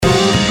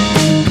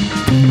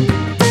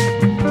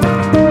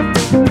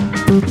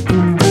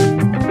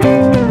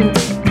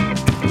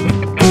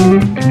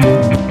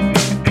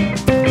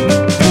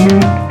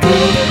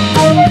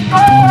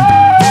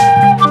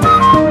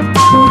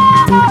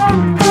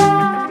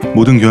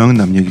모든 교양은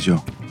남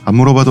얘기죠. 안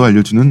물어봐도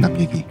알려주는 남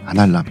얘기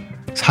아날람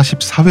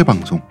 44회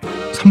방송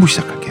 3부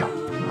시작할게요.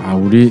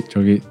 우리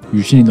저기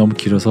유신이 너무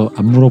길어서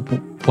안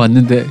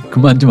물어봤는데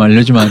그만 좀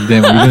알려주면 안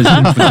돼? 뭐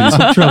이러시는 분들이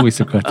속출하고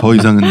있을 것 같아. 더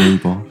이상은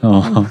네이버.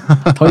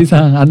 더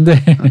이상 안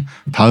돼.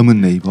 다음은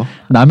네이버.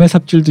 남의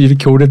삽질도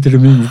이렇게 오래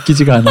들으면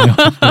웃기지가 않아요.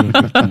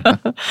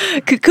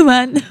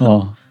 그만.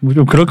 뭐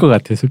좀 그럴 것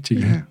같아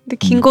솔직히. 네. 근데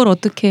긴 걸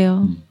어떻게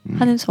해요?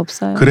 하는 수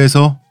없어요.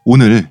 그래서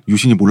오늘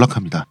유신이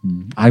몰락합니다.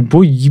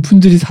 뭐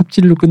이분들이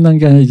삽질로 끝난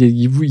게 아니라 이제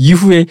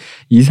이후에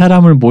이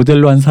사람을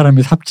모델로 한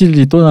사람의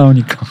삽질이 또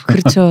나오니까.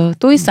 그렇죠.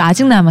 또 있어.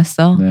 아직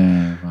남았어.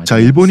 네, 맞아요. 자,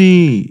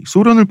 일본이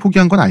소련을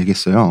포기한 건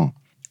알겠어요.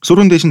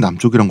 소련 대신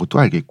남쪽이란 것도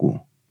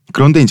알겠고.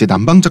 그런데 이제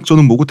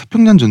남방작전은 뭐고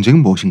태평양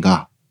전쟁은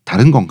무엇인가?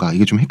 다른 건가?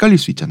 이게 좀 헷갈릴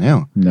수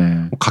있잖아요.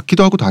 네.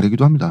 같기도 하고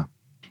다르기도 합니다.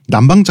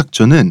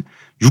 남방작전은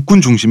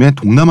육군 중심의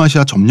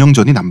동남아시아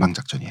점령전이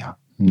남방작전이에요.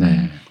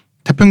 네.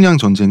 태평양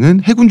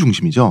전쟁은 해군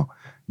중심이죠.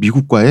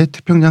 미국과의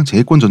태평양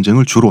제해권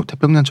전쟁을 주로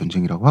태평양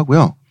전쟁이라고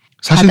하고요.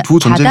 사실 두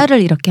전쟁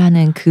바다를 이렇게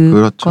하는 그건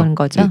그렇죠.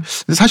 거죠.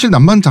 네. 사실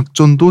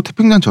남반작전도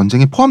태평양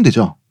전쟁에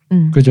포함되죠.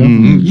 그죠.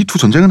 이 두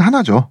전쟁은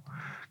하나죠.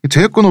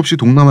 제해권 없이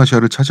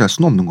동남아시아를 차지할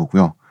수는 없는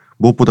거고요.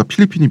 무엇보다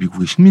필리핀이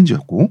미국의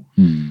식민지였고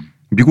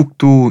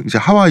미국도 이제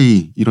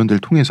하와이 이런 데를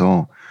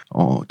통해서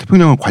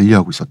태평양을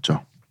관리하고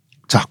있었죠.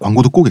 자,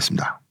 광고 듣고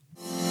오겠습니다.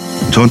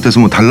 저한테서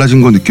뭐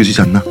달라진 거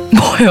느껴지지 않나?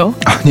 뭐요?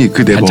 아니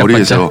그 내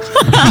머리에서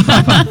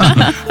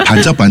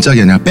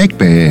반짝반짝이 아니라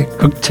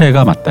빽빽.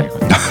 흑채가 맞다 이거.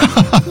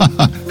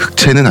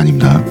 흑채는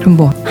아닙니다. 그럼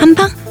뭐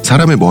한방?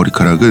 사람의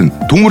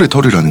머리카락은 동물의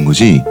털이라는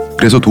거지.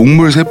 그래서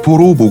동물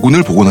세포로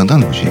모근을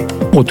복원한다는 거지.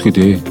 어떻게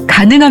돼?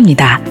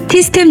 가능합니다.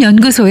 티스템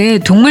연구소의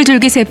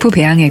동물줄기세포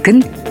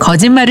배양액은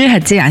거짓말을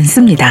하지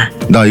않습니다.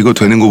 나 이거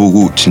되는 거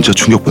보고 진짜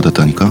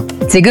충격받았다니까.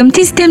 지금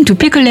티스템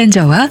두피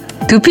클렌저와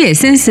두피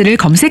에센스를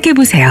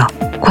검색해보세요.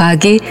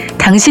 과학이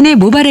당신의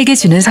모발에게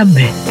주는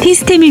선물,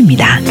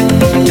 티스템입니다.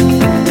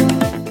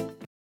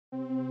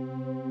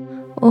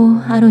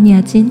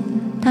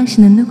 아로니아진,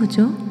 당신은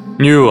누구죠?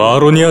 뉴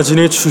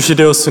아로니아진이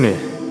출시되었으니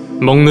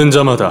먹는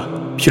자마다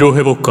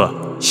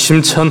피로회복과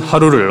심찬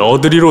하루를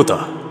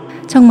얻으리로다.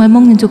 정말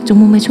먹는 족족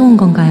몸에 좋은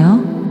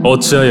건가요?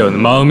 어찌하여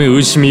마음에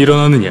의심이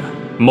일어나느냐.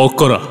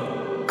 먹거라.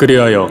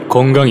 그리하여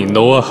건강이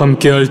너와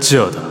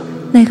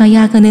함께할지어다. 내가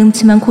약은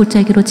음침한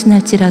골짜기로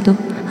지날지라도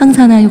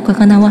항산화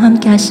효과가 나와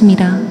함께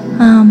하심이라.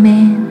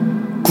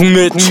 아멘.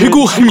 국내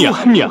최고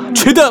합리화,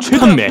 최다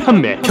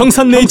판매,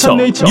 평산네이처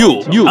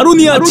뉴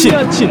아로니아진.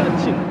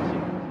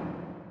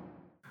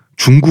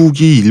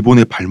 중국이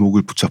일본의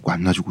발목을 붙잡고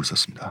안 놔주고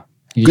있었습니다.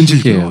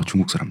 끈질겨요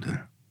중국 사람들.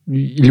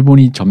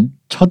 일본이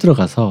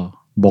쳐들어가서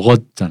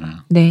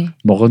먹었잖아. 네.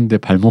 먹었는데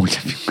발목을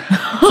잡힌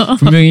거야.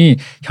 분명히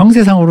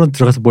형세상으로는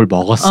들어가서 뭘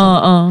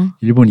먹었어.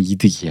 일본이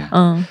이득이야.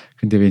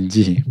 근데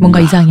왠지 뭔가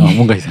이상해.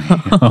 뭔가 이상해.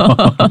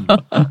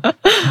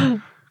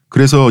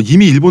 그래서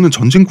이미 일본은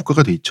전쟁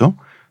국가가 돼 있죠.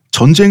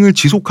 전쟁을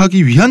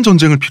지속하기 위한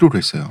전쟁을 필요로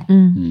했어요.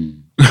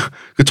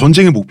 그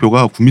전쟁의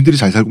목표가 국민들이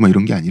잘 살고 막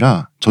이런 게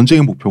아니라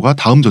전쟁의 목표가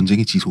다음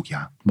전쟁의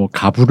지속이야. 뭐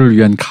가불을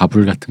위한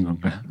가불 같은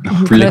건가요?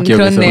 블랙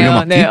기업에서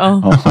그렇네요. 네,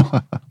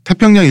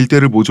 태평양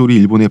일대를 모조리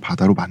일본의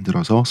바다로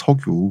만들어서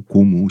석유,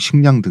 고무,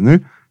 식량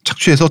등을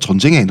착취해서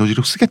전쟁의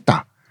에너지로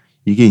쓰겠다.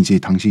 이게 이제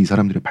당시 이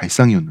사람들의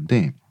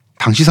발상이었는데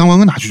당시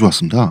상황은 아주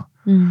좋았습니다.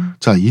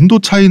 자, 인도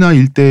차이나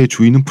일대의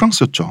주인은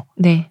프랑스였죠.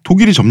 네.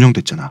 독일이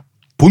점령됐잖아.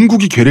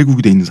 본국이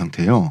괴뢰국이 돼 있는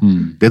상태예요.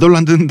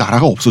 네덜란드는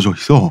나라가 없어져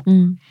있어.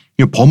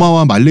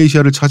 버마와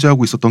말레이시아를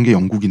차지하고 있었던 게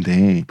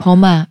영국인데.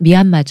 버마,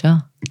 미얀마죠.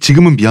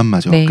 지금은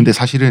미얀마죠. 네. 근데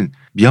사실은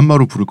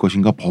미얀마로 부를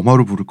것인가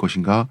버마로 부를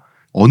것인가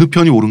어느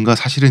편이 옳은가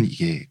사실은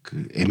이게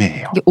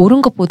애매해요. 이게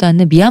옳은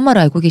것보다는 미얀마로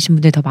알고 계신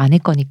분들이 더 많을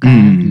거니까.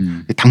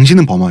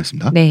 당시는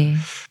버마였습니다. 네.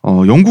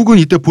 영국은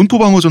이때 본토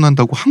방어전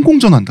한다고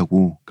항공전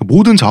한다고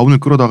모든 자원을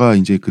끌어다가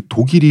이제 그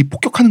독일이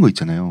폭격하는 거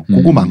있잖아요.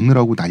 그거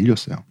막느라고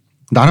난리였어요.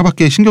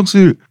 나라밖에 신경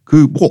쓸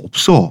뭐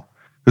없어.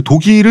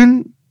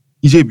 독일은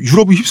이제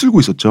유럽을 휩쓸고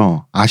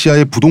있었죠.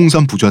 아시아의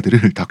부동산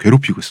부자들을 다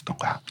괴롭히고 있었던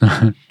거야.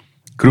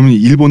 그러면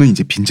일본은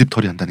이제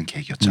빈집털이 한다는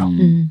계획이었죠.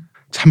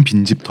 참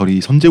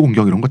빈집털이 선제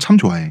공격 이런 거 참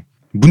좋아해.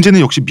 문제는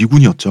역시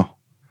미군이었죠.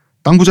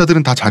 땅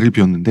부자들은 다 자리를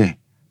비웠는데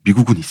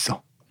미국은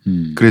있어.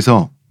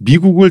 그래서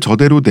미국을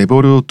저대로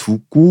내버려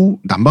두고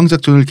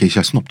남방작전을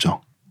개시할 순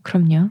없죠.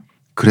 그럼요.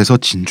 그래서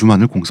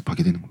진주만을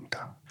공습하게 되는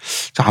겁니다.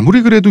 자,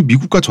 아무리 그래도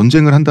미국과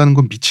전쟁을 한다는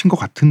건 미친 것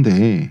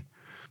같은데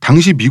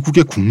당시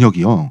미국의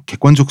국력이요.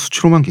 객관적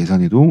수치로만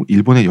계산해도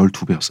일본의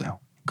 12배였어요.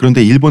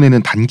 그런데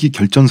일본에는 단기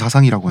결전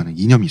사상이라고 하는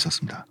이념이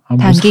있었습니다.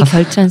 단기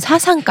결전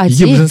사상까지?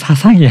 이게 무슨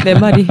사상이야. 내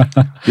말이.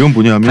 이건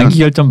뭐냐면 단기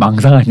결전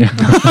망상 아니야.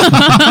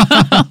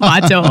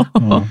 맞아.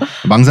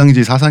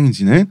 망상인지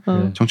사상인지는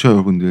청취자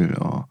여러분들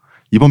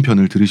이번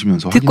편을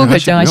들으시면서 듣고 확인을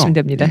결정하시면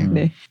됩니다.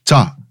 네.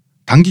 자,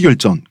 단기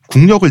결전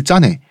국력을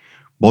짜내.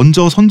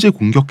 먼저 선제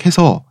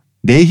공격해서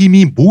내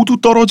힘이 모두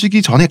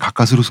떨어지기 전에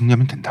가까스로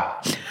승리하면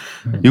된다.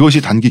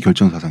 이것이 단기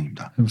결전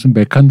사상입니다. 무슨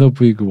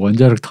메칸더브의 그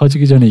원자력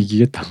터지기 전에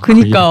이기겠다.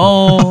 그러니까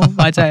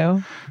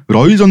맞아요.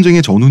 러일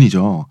전쟁의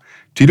전운이죠.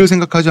 뒤를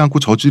생각하지 않고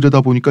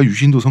저지르다 보니까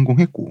유신도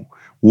성공했고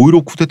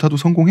 5.15 쿠데타도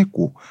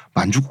성공했고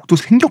만주국도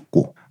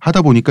생겼고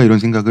하다 보니까 이런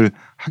생각을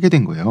하게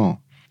된 거예요.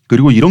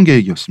 그리고 이런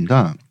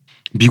계획이었습니다.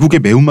 미국의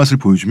매운맛을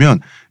보여주면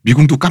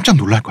미국도 깜짝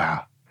놀랄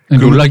거야.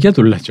 놀라기야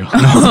놀라죠.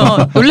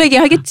 놀라게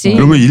하겠지.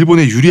 그러면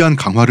일본에 유리한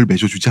강화를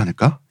맺어주지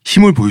않을까?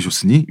 힘을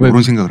보여줬으니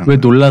이런 생각을 한 거예요. 왜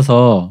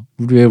놀라서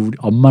우리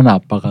엄마나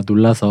아빠가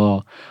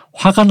놀라서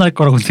화가 날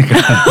거라고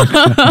생각하는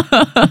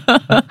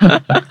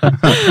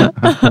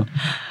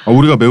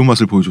우리가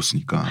매운맛을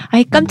보여줬으니까.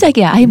 아이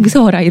깜짝이야. 아이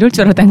무서워라. 이럴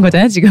줄 알았다는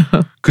거잖아 지금.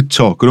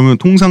 그쵸. 그러면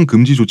통상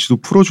금지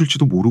조치도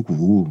풀어줄지도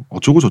모르고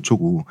어쩌고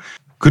저쩌고.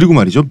 그리고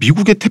말이죠.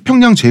 미국의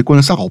태평양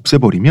제해권을 싹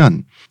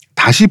없애버리면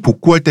다시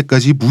복구할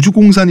때까지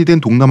무주공산이 된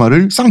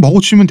동남아를 싹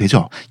먹어치우면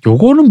되죠.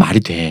 요거는 말이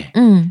돼.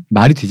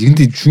 말이 되지.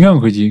 근데 중요한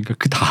거지. 그러니까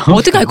그 다음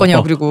어떻게 할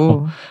거냐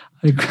그리고.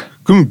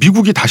 그럼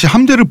미국이 다시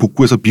함대를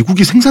복구해서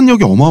미국이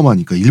생산력이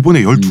어마어마하니까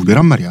일본의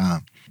 12배란 말이야.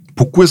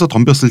 복구해서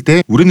덤볐을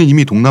때 우리는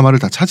이미 동남아를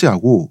다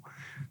차지하고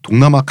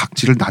동남아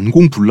각지를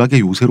난공불락의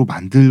요새로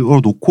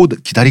만들어 놓고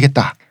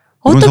기다리겠다.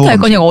 어떻게 할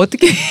거냐고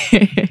어떻게.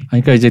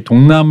 그러니까 이제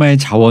동남아의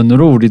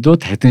자원으로 우리도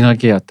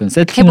대등하게 어떤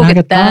세팅을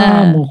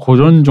하겠다. 뭐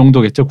그런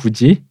정도겠죠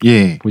굳이.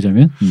 예.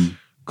 보자면.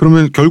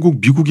 그러면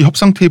결국 미국이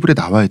협상 테이블에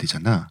나와야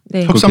되잖아.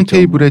 네. 협상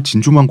테이블에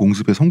진주만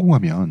공습에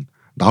성공하면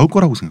나올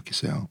거라고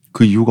생각했어요.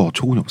 그 이유가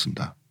어처구니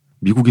없습니다.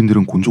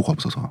 미국인들은 곤조가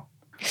없어서.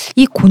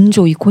 이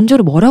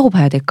곤조를 뭐라고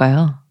봐야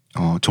될까요?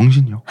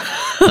 정신력.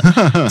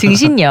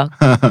 증신력.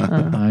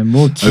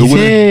 뭐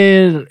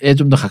기세에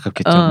좀 더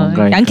가깝겠죠.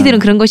 뭔가 양키들은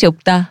그런 것이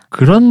없다.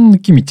 그런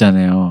느낌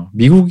있잖아요.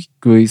 미국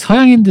그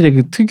서양인들의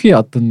그 특유의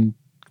어떤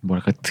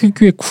뭐랄까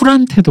특유의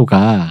쿨한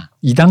태도가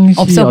이 당시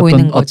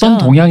어떤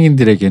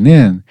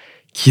동양인들에게는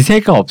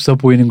기세가 없어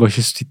보이는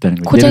것일 수도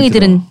있다는 거예요.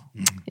 코쟁이들은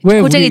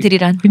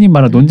코쟁이들이란 흔히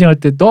말하는 논쟁할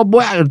때 너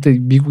뭐야 이럴 때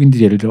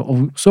미국인들이 예를 들어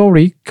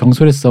sorry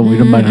경솔했어 뭐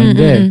이런 말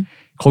하는데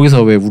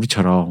거기서 왜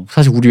우리처럼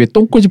사실 우리 왜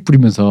똥꼬집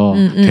부리면서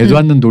되도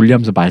않는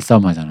논리하면서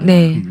말싸움 하잖아요.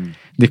 네.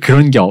 근데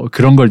그런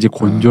걸 이제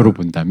곤조로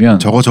본다면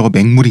저거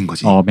맹물인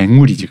거지.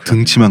 맹물이지.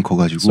 등치만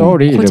커가지고.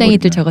 sorry,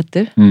 코쟁이들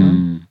저것들.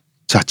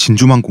 자,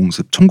 진주만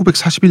공습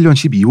 1941년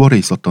 12월에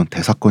있었던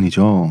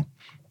대사건이죠.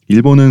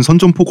 일본은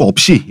선전포고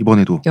없이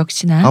이번에도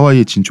역시나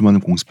하와이의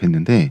진주만을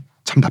공습했는데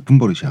참 나쁜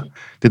버릇이야.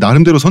 근데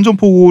나름대로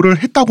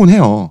선전포고를 했다곤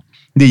해요.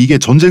 근데 이게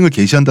전쟁을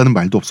개시한다는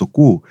말도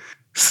없었고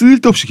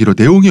쓸데없이 길어.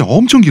 내용이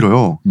엄청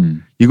길어요.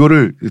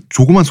 이거를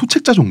조그만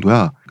소책자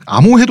정도야.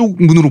 암호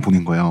해독문으로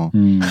보낸 거예요.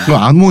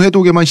 암호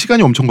해독에만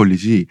시간이 엄청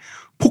걸리지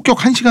폭격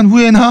 1시간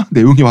후에나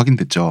내용이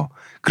확인됐죠.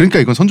 그러니까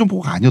이건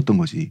선전포고가 아니었던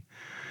거지.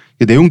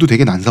 내용도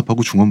되게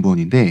난삽하고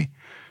중언부언인데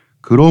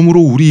그러므로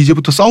우리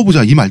이제부터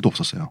싸워보자 이 말도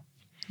없었어요.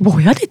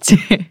 뭐야 대체?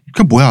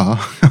 그게 뭐야?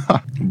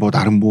 뭐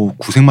나름 뭐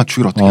구색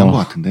맞추기를 어떻게 한 것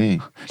같은데.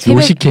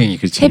 요식행위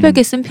그치.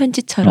 새벽에 쓴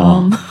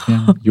편지처럼.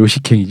 그냥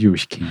요식행위지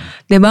요식행위.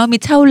 내 마음이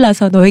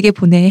차올라서 너에게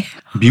보내.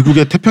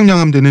 미국의 태평양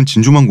함대는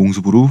진주만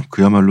공습으로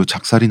그야말로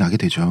작살이 나게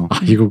되죠.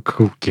 이거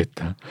그거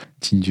웃겠다.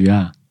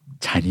 진주야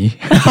자니?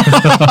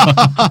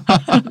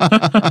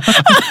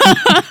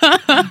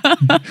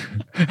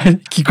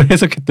 기껏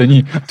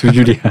해석했더니 두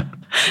줄이야.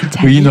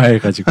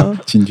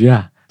 의인화해가지고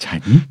진주야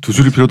자니? 두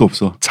줄일 필요도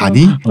없어.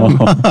 자니?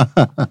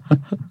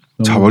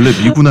 자, 원래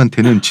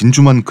미군한테는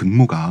진주만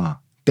근무가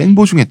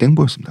땡보 중에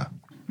땡보였습니다.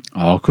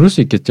 그럴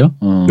수 있겠죠.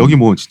 여기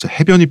뭐 진짜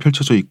해변이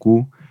펼쳐져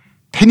있고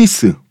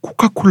테니스,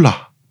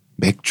 코카콜라,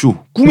 맥주,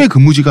 꿈의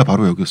근무지가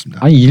바로 여기였습니다.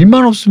 아니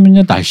일만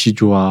없으면요 날씨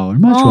좋아.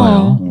 얼마나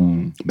좋아요.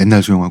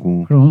 맨날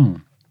수영하고. 그럼.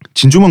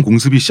 진주만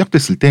공습이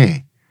시작됐을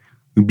때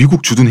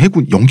미국 주둔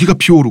해군 연기가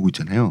피어오르고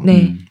있잖아요.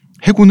 네.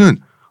 해군은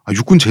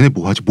육군 쟤네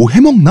뭐 하지? 뭐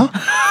해먹나?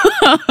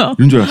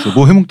 이런 줄 알았어요.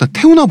 뭐 해먹다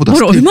태우나 보다.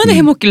 뭘 얼마나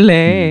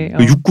해먹길래.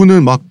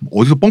 육군은 막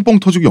어디서 뻥뻥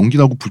터지고 연기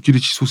나고 불길이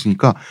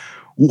치솟으니까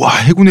우와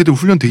해군 애들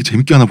훈련 되게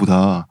재밌게 하나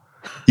보다.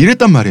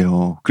 이랬단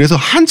말이에요. 그래서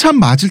한참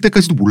맞을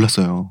때까지도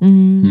몰랐어요.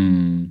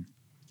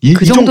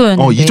 그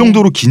정도였는데. 이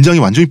정도로 긴장이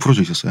완전히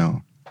풀어져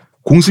있었어요.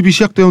 공습이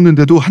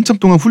시작되었는데도 한참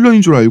동안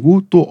훈련인 줄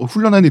알고 또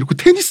훈련 안에 이렇게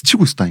테니스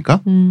치고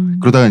있었다니까.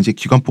 그러다가 이제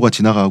기관포가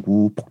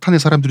지나가고 폭탄에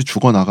사람들이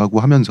죽어나가고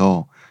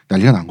하면서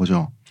난리가 난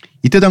거죠.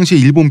 이때 당시에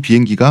일본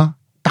비행기가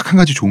딱 한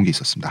가지 좋은 게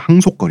있었습니다.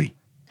 항속거리.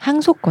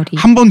 항속거리.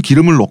 한 번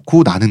기름을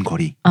넣고 나는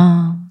거리.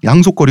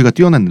 양속거리가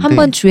뛰어났는데. 한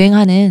번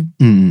주행하는.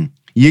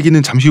 이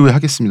얘기는 잠시 후에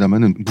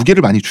하겠습니다만은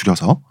무게를 많이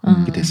줄여서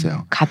이렇게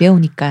됐어요.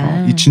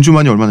 가벼우니까. 이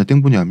진주만이 얼마나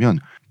땡보냐면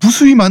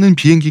무수히 많은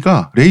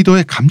비행기가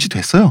레이더에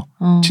감지됐어요.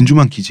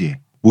 진주만 기지에.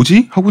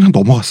 뭐지? 하고 그냥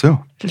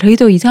넘어갔어요.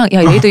 레이더 이상,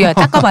 야 레이더야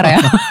닦아봐라야.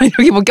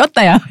 여기 뭐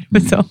꼈다야.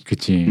 이러면서.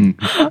 그치.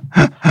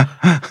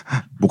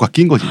 뭐가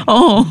낀 거지.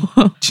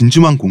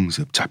 진주만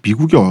공습. 자,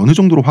 미국이 어느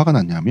정도로 화가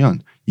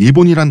났냐면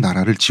일본이란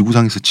나라를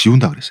지구상에서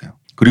지운다 그랬어요.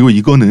 그리고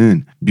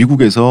이거는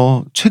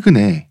미국에서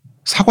최근에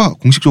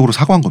공식적으로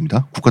사과한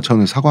겁니다. 국가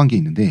차원에서 사과한 게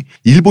있는데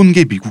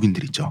일본계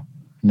미국인들 있죠.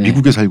 네.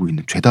 미국에 살고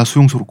있는 죄다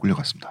수용소로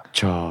끌려갔습니다.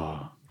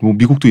 뭐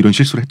미국도 이런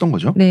실수를 했던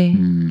거죠. 네.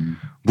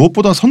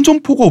 무엇보다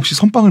선전포고 없이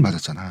선빵을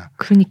맞았잖아.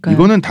 그러니까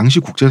이거는 당시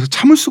국제에서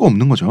참을 수가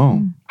없는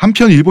거죠.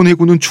 한편 일본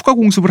해군은 추가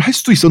공습을 할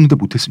수도 있었는데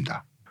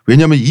못했습니다.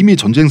 왜냐하면 이미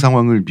전쟁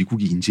상황을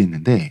미국이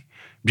인지했는데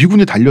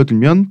미군이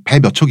달려들면 배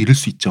몇 척 잃을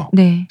수 있죠.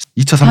 네.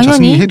 2차, 3차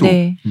승리해도.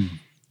 네.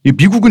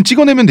 미국은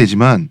찍어내면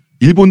되지만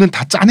일본은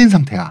다 짜낸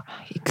상태야.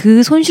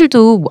 그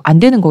손실도 안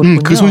되는 거군요.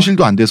 그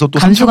손실도 안 돼서 또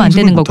감수가 안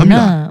되는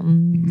거구나.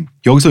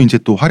 여기서 이제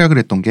또 활약을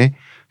했던 게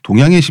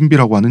동양의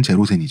신비라고 하는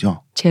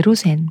제로센이죠.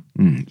 제로센.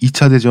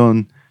 2차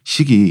대전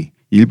시기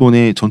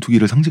일본의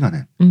전투기를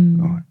상징하는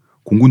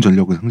공군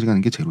전력을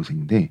상징하는 게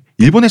제로센인데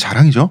일본의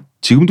자랑이죠.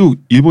 지금도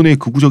일본의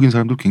극우적인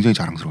사람들 굉장히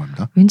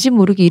자랑스러워합니다. 왠지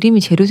모르게 이름이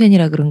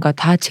제로센이라 그런가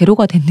다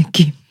제로가 된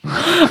느낌.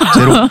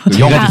 제로.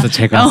 제가 됐어.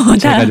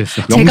 제가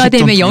됐어. 제가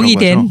되면 0이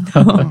된.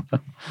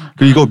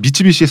 그리고 이거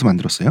미쯔비시에서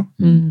만들었어요.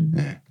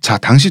 네. 자,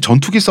 당시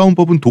전투기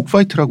싸움법은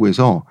독파이트라고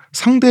해서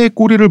상대의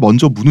꼬리를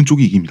먼저 무는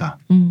쪽이 이깁니다.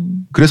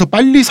 그래서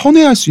빨리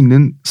선회할 수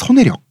있는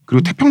선회력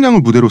그리고 태평양을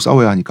무대로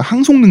싸워야 하니까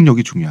항속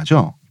능력이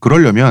중요하죠.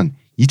 그러려면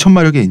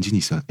 2000마력의 엔진이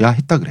있어야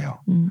했다 그래요.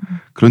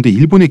 그런데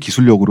일본의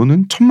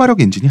기술력으로는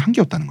 1000마력 엔진이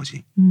한계였다는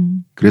거지.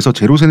 그래서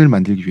제로센을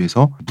만들기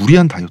위해서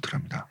무리한 다이어트를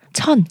합니다.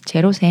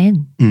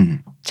 제로센.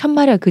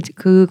 1000마력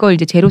그걸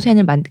이제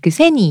제로센을 그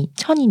센이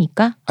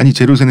 1000이니까? 아니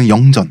제로센은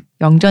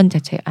영전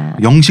자체.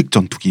 영식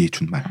전투기의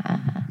준말.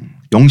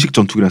 영식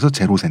전투기라서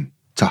제로센.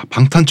 자,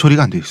 방탄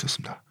처리가 안 되어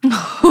있었습니다.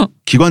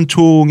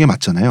 기관총에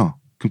맞잖아요.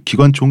 그럼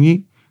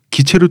기관총이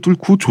기체를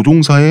뚫고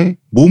조종사의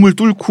몸을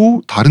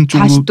뚫고 다른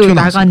쪽으로 다시 또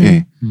튀어나왔어요. 나가는.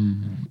 네.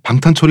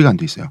 방탄 처리가 안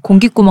돼 있어요.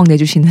 공기구멍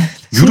내주시는.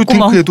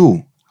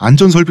 유류탱크에도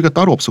안전 설비가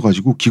따로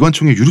없어가지고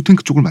기관총에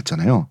유류탱크 쪽을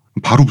맞잖아요.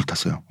 바로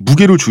불탔어요.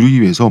 무게를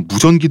줄이기 위해서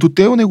무전기도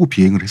떼어내고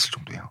비행을 했을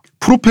정도예요.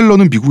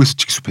 프로펠러는 미국에서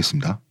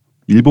직수했습니다.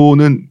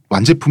 일본은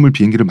완제품을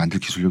비행기를 만들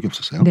기술력이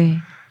없었어요. 네.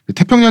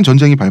 태평양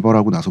전쟁이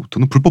발발하고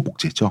나서부터는 불법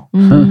복제했죠.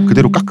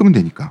 그대로 깎으면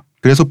되니까.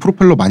 그래서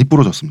프로펠러 많이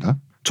부러졌습니다.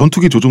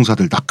 전투기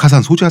조종사들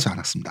낙하산 소지하지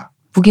않았습니다.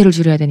 무게를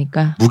줄여야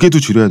되니까. 무게도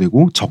줄여야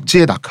되고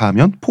적지에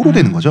낙하하면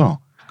포로되는 거죠.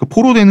 그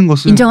포로되는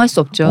것은 인정할 수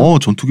없죠.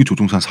 전투기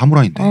조종사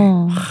사무라이인데.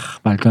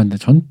 말도 안 돼.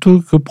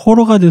 전투 그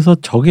포로가 돼서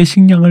적의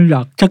식량을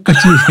악착같이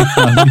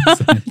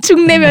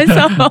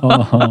축내면서.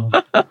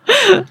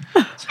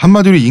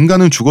 한마디로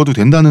인간은 죽어도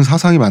된다는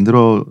사상이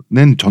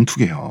만들어낸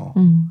전투기예요.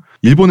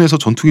 일본에서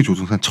전투기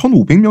조종사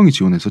 1,500명이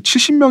지원해서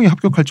 70명이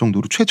합격할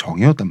정도로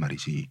최정예였단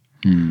말이지.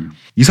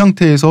 이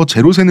상태에서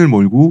제로센을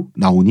몰고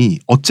나오니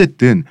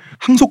어쨌든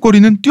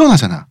항속거리는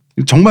뛰어나잖아.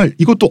 정말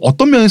이것도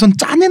어떤 면에선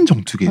짜낸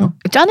전투기예요.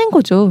 짜낸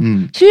거죠.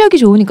 실력이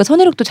좋으니까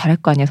선회력도 잘할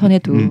거 아니야.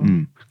 선회도.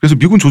 그래서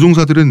미군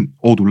조종사들은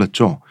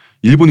놀랐죠.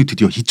 일본이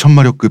드디어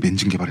 2000마력급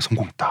엔진 개발에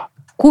성공했다.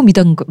 고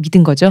믿은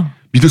거죠.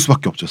 믿을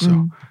수밖에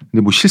없었어요.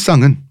 근데 뭐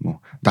실상은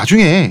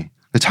나중에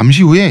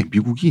잠시 후에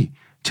미국이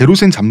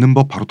제로센 잡는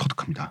법 바로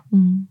터득합니다.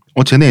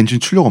 쟤네 엔진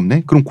출력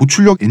없네? 그럼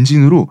고출력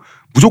엔진으로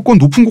무조건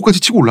높은 곳까지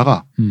치고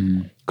올라가.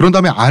 그런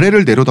다음에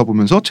아래를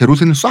내려다보면서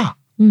제로센을 쏴.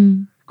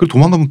 그리고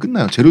도망가면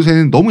끝나요.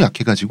 제로센은 너무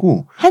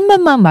약해가지고 한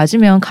발만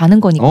맞으면 가는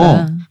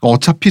거니까.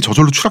 어차피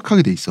저절로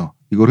추락하게 돼 있어.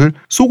 이거를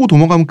쏘고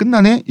도망가면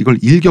끝나네. 이걸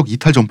일격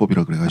이탈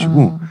전법이라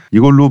그래가지고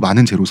이걸로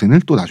많은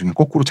제로센을 또 나중에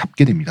거꾸로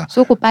잡게 됩니다.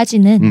 쏘고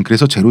빠지는.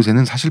 그래서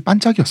제로센은 사실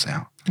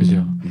반짝이었어요.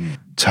 그죠.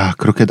 자,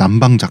 그렇게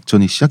남방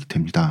작전이 시작이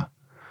됩니다.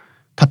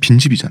 다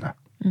빈집이잖아.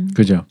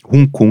 그죠.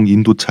 홍콩,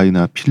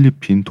 인도차이나,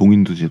 필리핀,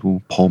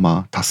 동인도제도,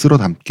 버마 다 쓸어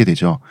담게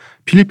되죠.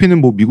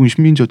 필리핀은 뭐 미군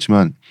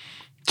식민지였지만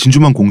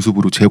진주만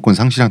공습으로 제어권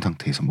상실한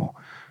상태에서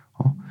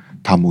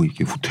다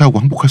이게 후퇴하고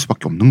항복할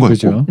수밖에 없는 거였고.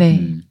 그죠.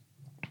 네.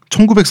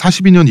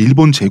 1942년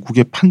일본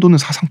제국의 판도는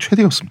사상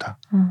최대였습니다.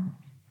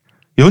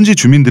 현지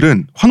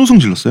주민들은 환호성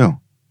질렀어요.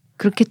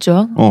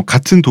 그렇겠죠.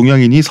 같은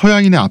동양인이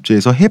서양인의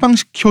압제에서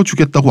해방시켜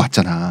주겠다고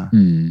왔잖아.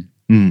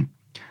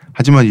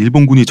 하지만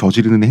일본군이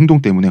저지르는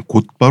행동 때문에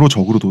곧바로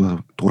적으로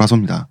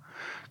돌아섭니다.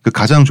 그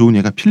가장 좋은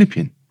예가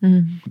필리핀.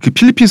 그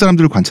필리핀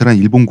사람들을 관찰한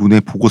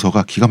일본군의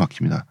보고서가 기가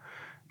막힙니다.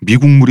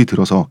 미국물이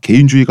들어서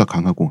개인주의가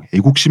강하고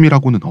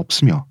애국심이라고는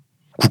없으며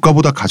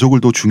국가보다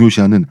가족을 더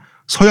중요시하는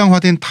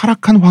서양화된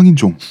타락한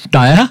황인종.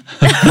 나야?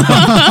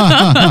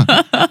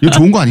 이거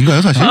좋은 거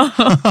아닌가요, 사실?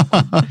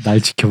 날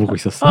지켜보고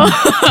있었어.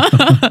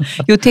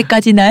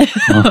 요태까지 날.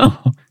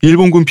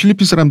 일본군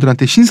필리핀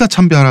사람들한테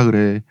신사참배하라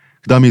그래.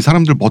 그다음에 이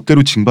사람들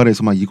멋대로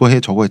징발해서 막 이거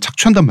해 저거 해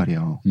착취한단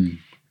말이에요.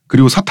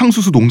 그리고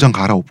사탕수수 농장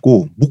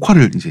갈아엎고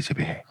목화를 이제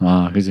재배해.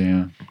 그죠.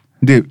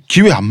 근데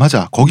기회 안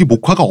맞아. 거기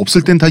목화가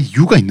없을 땐 다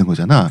이유가 있는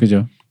거잖아.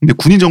 그죠. 근데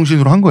군인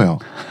정신으로 한 거예요.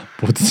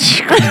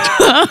 뭐든지.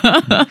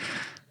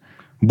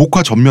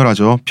 목화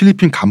전멸하죠.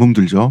 필리핀 가뭄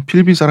들죠.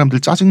 필리핀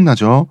사람들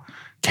짜증나죠.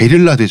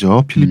 게릴라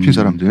되죠. 필리핀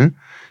사람들.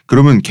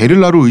 그러면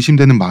게릴라로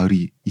의심되는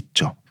마을이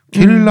있죠.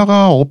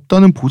 게릴라가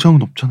없다는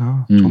보장은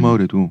없잖아. 저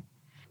마을에도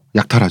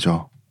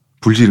약탈하죠.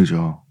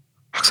 불지르죠.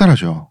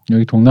 학살하죠.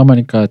 여기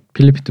동남아니까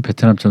필리핀도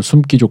베트남처럼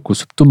숨기 좋고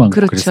숲도 많고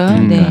그렇죠.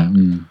 그랬으니까. 네.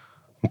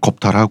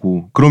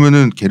 겁탈하고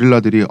그러면은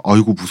게릴라들이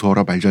아이고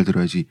무서워라 말 잘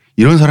들어야지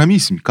이런 사람이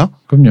있습니까?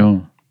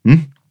 그럼요.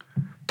 응?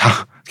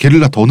 다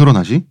게릴라 더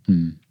늘어나지.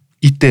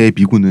 이때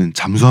미군은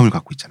잠수함을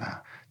갖고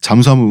있잖아.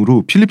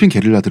 잠수함으로 필리핀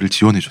게릴라들을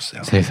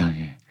지원해줬어요.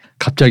 세상에.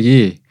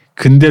 갑자기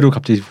근대로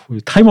갑자기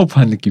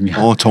타임오프한 느낌이야.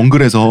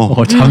 정글에서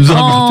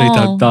잠수함이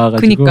갑자기 나가지고.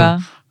 그러니까.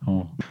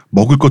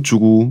 먹을 것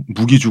주고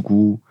무기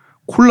주고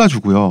콜라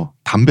주고요.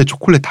 담배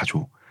초콜릿 다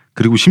줘.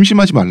 그리고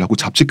심심하지 말라고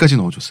잡지까지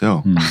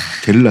넣어줬어요.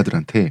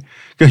 게릴라들한테.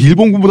 그러니까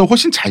일본군보다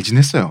훨씬 잘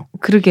지냈어요.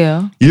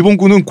 그러게요.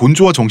 일본군은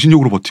곤조와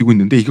정신력으로 버티고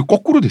있는데 이게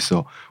거꾸로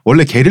됐어.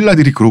 원래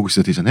게릴라들이 그러고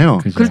있어야 되잖아요.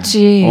 그죠.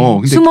 그렇지.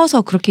 근데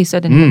숨어서 그렇게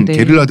있어야 되는 건데.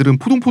 게릴라들은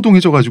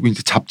포동포동해져가지고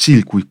이제 잡지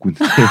읽고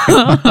있는데.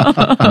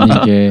 아니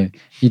이게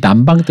이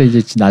남방 때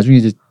이제 나중에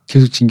이제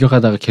계속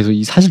진격하다가 계속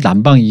이 사실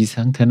남방 이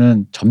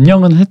상태는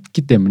점령은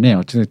했기 때문에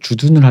어쨌든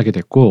주둔을 하게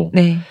됐고.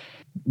 네.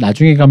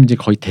 나중에 가면 이제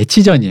거의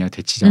대치전이에요.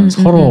 대치전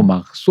서로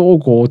막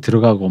쏘고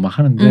들어가고 막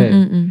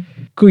하는데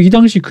그 이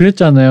당시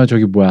그랬잖아요.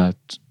 저기 뭐야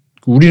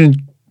우리는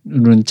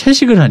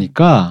채식을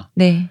하니까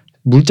네.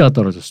 물자가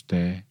떨어졌을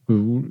때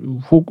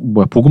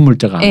보급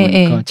물자가 안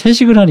오니까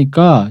채식을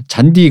하니까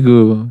잔디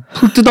그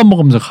풀 뜯어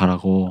먹으면서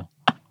가라고.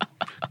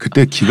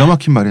 그때 기가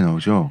막힌 말이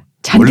나오죠.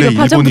 잔디가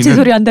파전 붙인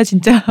소리 한다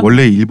진짜.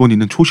 원래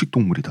일본인은 초식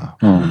동물이다.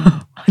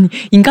 아니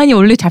인간이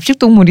원래 잡식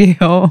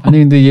동물이에요. 아니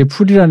근데 이게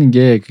풀이라는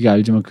게 그게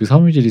알지만 그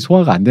섬유질이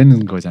소화가 안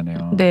되는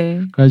거잖아요.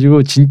 네.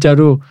 그래가지고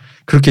진짜로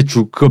그렇게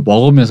그거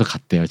먹으면서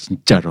갔대요.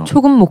 진짜로.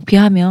 초급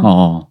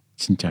목피하며.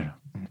 진짜로.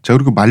 자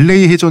그리고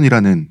말레이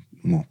해전이라는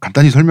뭐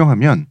간단히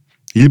설명하면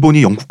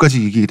일본이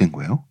영국까지 이기게 된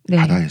거예요. 네.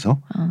 바다에서.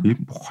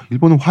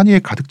 일본은 환희에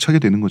가득 차게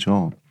되는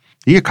거죠.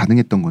 이게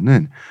가능했던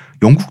거는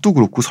영국도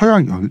그렇고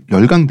서양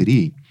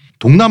열강들이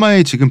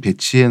동남아에 지금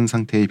배치한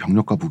상태의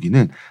병력과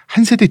무기는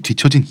한 세대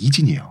뒤처진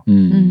이진이에요.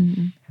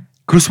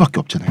 그럴 수밖에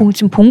없잖아요.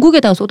 지금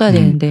본국에다가 쏟아야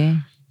되는데.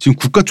 지금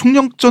국가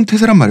총력전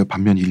태세란 말이에요.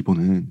 반면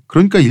일본은.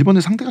 그러니까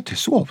일본의 상대가 될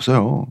수가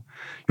없어요.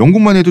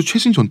 영국만 해도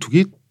최신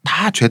전투기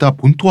다 죄다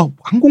본토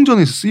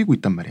항공전에서 쓰이고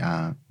있단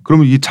말이야.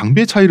 그러면 이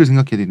장비의 차이를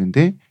생각해야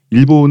되는데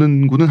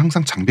일본군은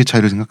항상 장비의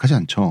차이를 생각하지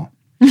않죠.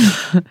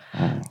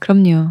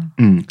 그럼요.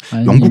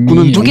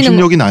 영국군은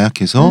정신력이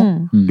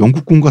나약해서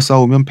영국군과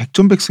싸우면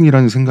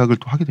백전백승이라는 생각을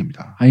또 하게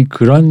됩니다. 아니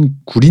그런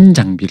구린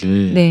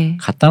장비를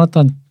갖다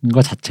놨던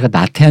것 자체가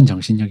나태한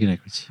정신력이라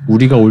이거지.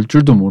 우리가 올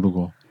줄도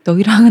모르고.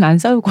 너희랑은 안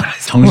싸울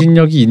거라서.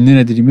 정신력이 있는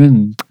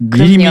애들이면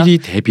미리미리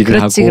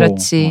대비를 하고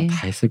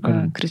다 했을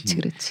거라는 거지.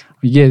 그렇지.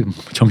 이게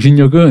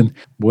정신력은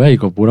뭐야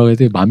이거 뭐라고 해야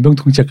돼?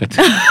 만병통치약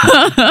같은.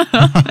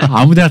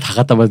 아무데나 다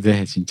갖다 봐도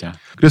돼 진짜.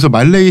 그래서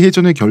말레이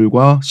해전의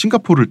결과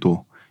싱가포르를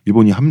또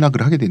일본이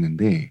함락을 하게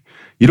되는데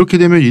이렇게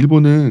되면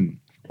일본은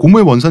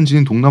고모의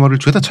원산지인 동남아를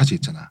죄다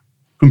차지했잖아.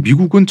 그럼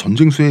미국은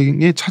전쟁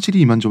수행에 차질이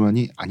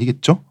이만저만이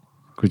아니겠죠?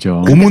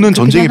 그죠. 고무는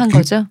전쟁에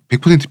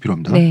 100%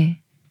 필요합니다. 네.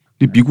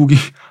 근데 미국이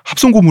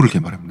합성 고무를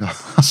개발합니다.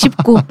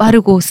 쉽고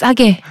빠르고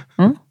싸게.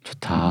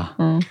 좋다.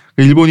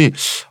 일본이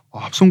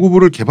합성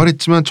고무를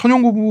개발했지만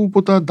천연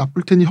고무보다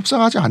나쁠 테니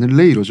협상하지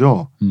않을래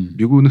이러죠.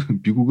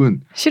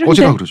 미국은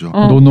꺼지라 그러죠.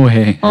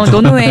 노노해.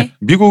 노노해.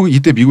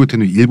 이때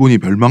미국한테는 일본이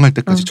멸망할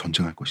때까지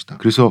전쟁할 것이다.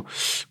 그래서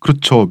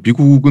그렇죠.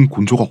 미국은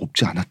곤조가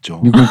없지 않았죠.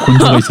 미국은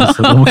곤조가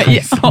있었어. 너무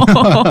강했어.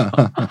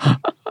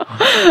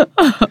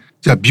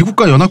 자,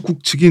 미국과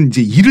연합국 측인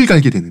이제 이를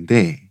갈게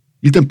되는데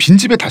일단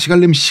빈집에 다시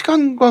가려면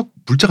시간과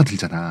물자가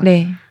들잖아.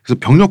 네. 그래서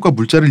병력과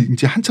물자를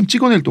이제 한참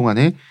찍어낼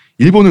동안에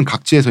일본은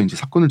각지에서 이제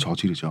사건을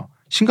저지르죠.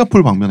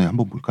 싱가포르 방면에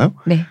한번 볼까요?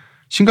 네.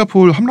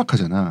 싱가포르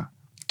함락하잖아.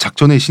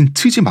 작전의 신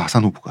트지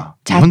마사노부가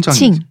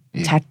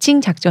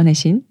자칭 작전의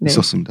신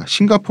있었습니다.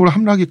 싱가포르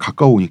함락이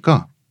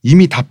가까우니까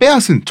이미 다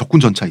빼앗은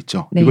적군 전차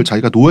있죠. 이걸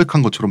자기가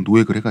노획한 것처럼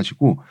노획을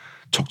해가지고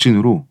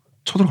적진으로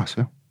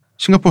쳐들어갔어요.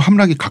 싱가포르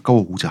함락이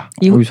가까워 오자.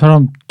 이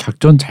사람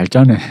작전 잘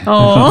짜네.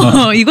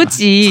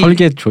 이거지.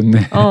 설계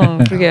좋네.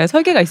 그러게요.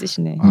 설계가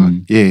있으시네.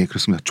 예,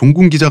 그렇습니다.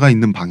 종군 기자가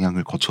있는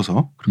방향을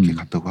거쳐서 그렇게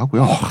갔다고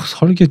하고요.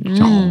 설계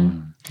진짜.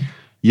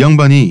 이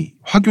양반이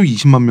화교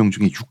 20만 명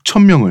중에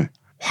 6천 명을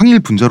황일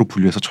분자로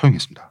분류해서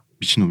처형했습니다.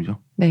 미친놈이죠.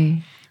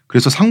 네.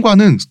 그래서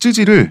상관은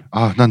쯔지를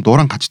난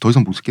너랑 같이 더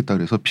이상 못 있겠다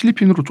그래서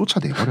필리핀으로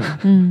쫓아내버려요.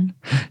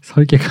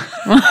 설계가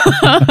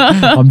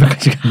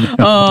완벽하지 않네요.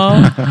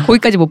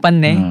 거기까지 못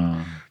봤네.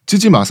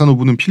 쯔지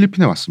마사노부는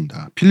필리핀에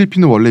왔습니다.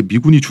 필리핀은 원래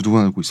미군이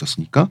주둔하고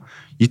있었으니까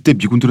이때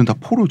미군들은 다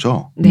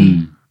포로죠.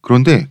 네.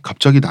 그런데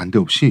갑자기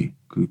난데없이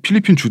그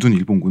필리핀 주둔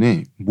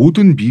일본군에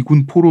모든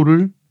미군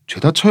포로를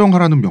죄다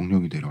처형하라는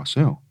명령이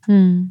내려왔어요.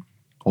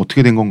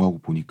 어떻게 된 건가 하고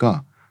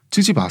보니까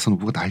쯔지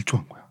마사노부가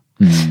날조한 거야.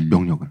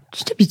 명령을.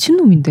 진짜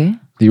미친놈인데.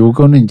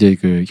 요거는 이제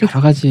그 여러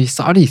가지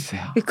썰이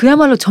있어요.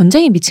 그야말로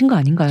전쟁에 미친 거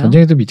아닌가요?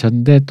 전쟁에도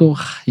미쳤는데 또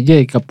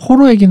이게 그러니까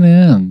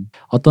포로에게는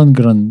어떤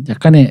그런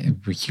약간의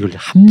이걸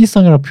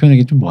합리성이라고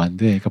표현하기 좀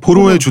뭐한데 그러니까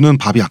포로에 주는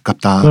밥이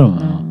아깝다.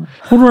 그럼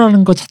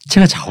포로라는 것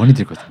자체가 자원이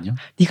들거든요.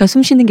 네가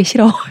숨 쉬는 게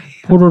싫어.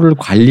 포로를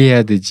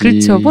관리해야 되지.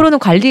 그렇죠. 포로는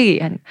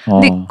관리하는.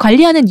 근데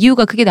관리하는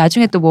이유가 그게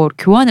나중에 또 뭐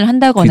교환을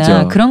한다거나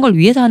그죠. 그런 걸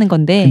위해서 하는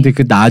건데. 근데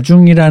그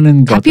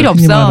나중이라는 거 필요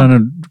없어.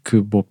 말하는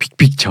그 뭐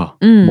빅픽처.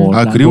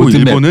 그리고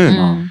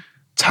일본은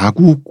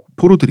자국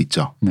포로들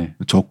있죠. 네.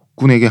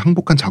 적군에게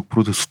항복한 자국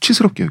포로들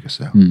수치스럽게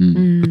여겼어요.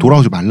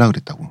 돌아오지 말라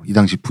그랬다고. 이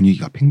당시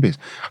분위기가 팽배해서.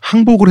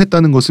 항복을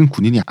했다는 것은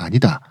군인이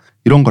아니다.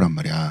 이런 거란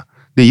말이야.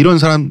 근데 이런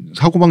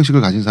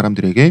사고방식을 가진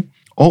사람들에게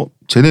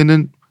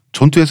쟤네는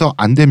전투에서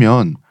안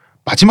되면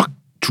마지막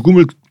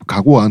죽음을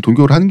각오한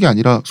돌격을 하는 게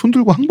아니라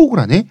손들고 항복을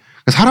하네?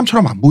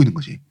 사람처럼 안 보이는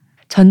거지.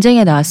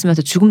 전쟁에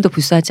나왔으면서 죽음도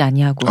불사하지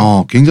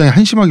아니하고. 굉장히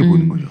한심하게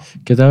보이는 거죠.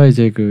 게다가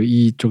이제 그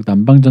이쪽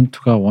남방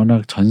전투가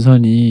워낙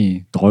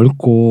전선이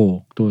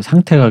넓고 또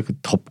상태가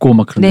덥고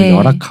막 그런데 네.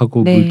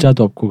 열악하고 네.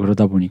 물자도 없고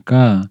그러다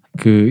보니까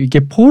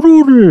이게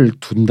포로를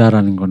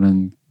둔다라는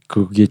거는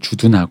그게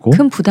주둔하고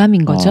큰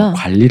부담인 거죠.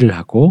 관리를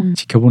하고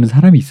지켜보는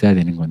사람이 있어야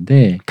되는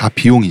건데 다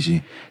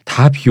비용이지.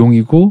 다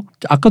비용이고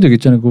아까도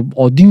얘기했잖아요. 그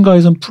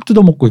어딘가에선 풀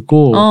뜯어먹고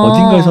있고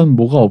어딘가에선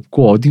뭐가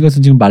없고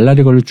어딘가에선 지금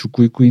말라리아 걸려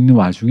죽고 있는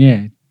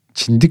와중에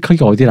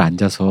진득하게 어디를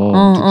앉아서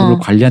누구를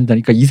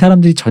관리한다니까 이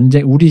사람들이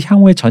우리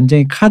향후의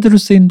전쟁의 카드로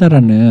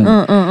쓰인다라는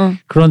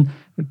그런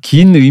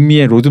긴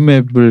의미의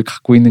로드맵을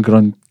갖고 있는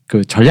그런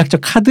그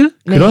전략적 카드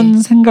네.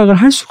 그런 생각을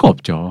할 수가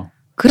없죠.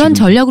 그런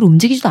전략으로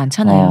움직이지도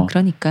않잖아요.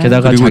 그러니까.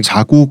 게다가 그리고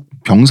자국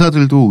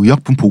병사들도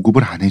의약품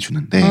보급을 안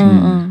해주는데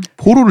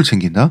포로를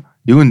챙긴다?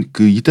 이건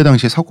그 이때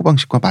당시의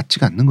사고방식과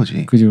맞지가 않는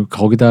거지. 그리고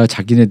거기다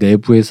자기네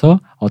내부에서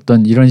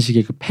어떤 이런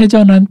식의 그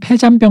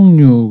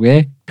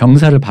폐잔병류의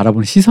병사를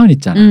바라보는 시선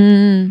있잖아.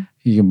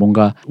 이게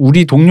뭔가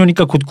우리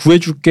동료니까 곧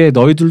구해줄게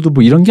너희들도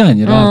뭐 이런 게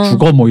아니라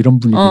죽어 뭐 이런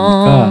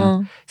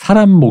분위기니까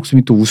사람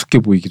목숨이 또 우습게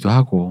보이기도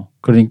하고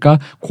그러니까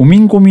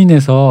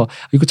고민해서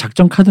이거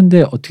작전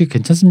카드인데 어떻게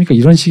괜찮습니까?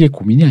 이런 식의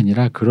고민이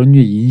아니라 그런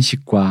류의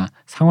인식과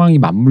상황이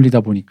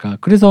맞물리다 보니까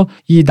그래서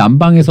이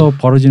남방에서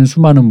벌어지는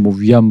수많은 뭐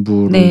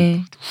위안부를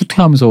네.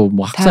 후퇴하면서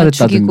뭐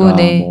학살했다든가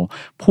네. 뭐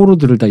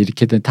포로들을 다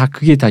이렇게 다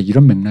그게 다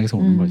이런 맥락에서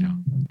오는 거죠.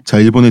 자,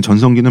 일본의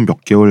전성기는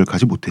몇 개월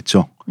가지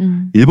못했죠.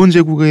 일본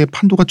제국의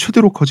판도가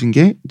최대로 커진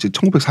게 이제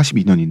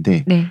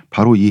 1942년인데 네.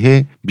 바로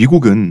이해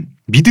미국은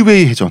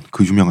미드웨이 해전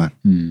그 유명한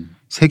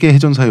세계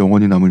해전사에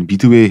영원히 남을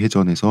미드웨이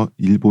해전에서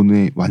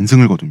일본의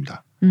완승을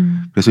거둡니다.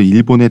 그래서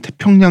일본의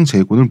태평양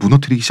제해권을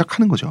무너뜨리기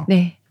시작하는 거죠.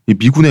 네. 이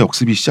미군의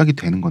역습이 시작이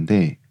되는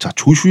건데 자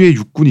조슈의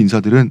육군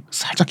인사들은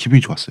살짝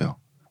기분이 좋았어요.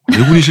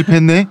 일본이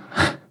실패했네.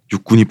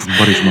 육군이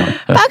분발해주마.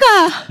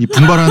 빠가. 이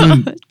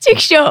분발하는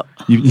찍쇼.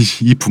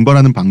 이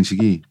분발하는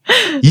방식이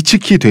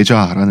이츠키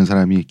되자라는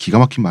사람이 기가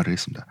막힌 말을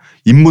했습니다.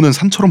 임무는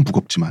산처럼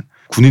무겁지만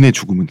군인의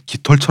죽음은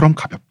깃털처럼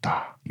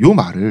가볍다. 요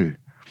말을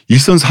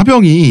일선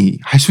사병이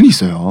할 수는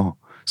있어요.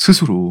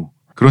 스스로.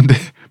 그런데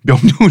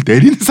명령을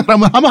내리는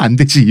사람은 하면 안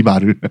되지 이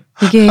말을.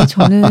 이게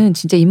저는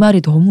진짜 이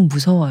말이 너무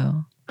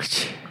무서워요.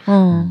 그치.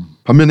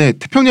 반면에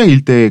태평양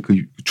일대 그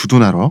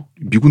주둔하러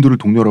미군들을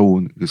동료로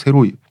온 그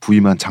새로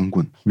부임한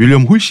장군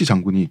윌리엄 홀시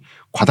장군이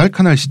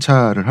과달카날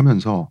시찰을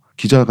하면서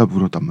기자가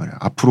물었단 말이야.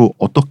 앞으로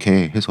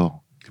어떻게 해서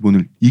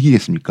일본을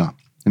이기겠습니까?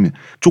 그러면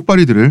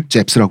쪽발이들을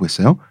잽스라고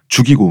했어요.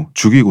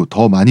 죽이고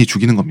더 많이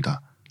죽이는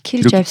겁니다.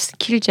 킬 잽스,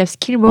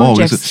 킬 more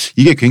그래서 잽스.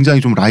 이게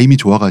굉장히 좀 라임이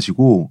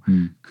좋아가지고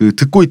그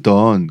듣고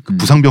있던 그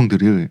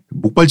부상병들을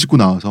목발 짚고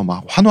나와서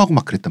막 환호하고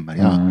막 그랬단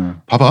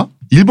말이야. 봐봐.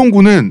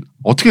 일본군은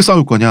어떻게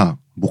싸울 거냐?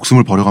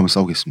 목숨을 버려가며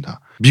싸우겠습니다.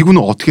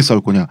 미군은 어떻게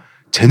싸울 거냐?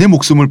 쟤네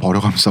목숨을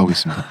버려가며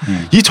싸우겠습니다.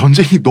 이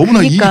전쟁이 너무나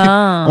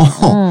그러니까.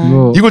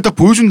 이걸 딱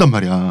보여준단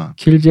말이야.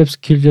 킬 잽스,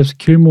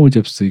 킬 모어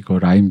잽스 이거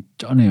라임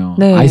쩌네요.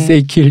 네. I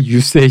say kill, you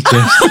say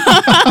잽스.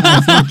 I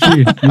say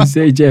kill, you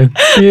say 잽.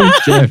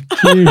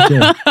 킬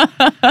잽.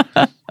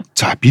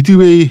 자,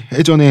 미드웨이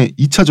해전의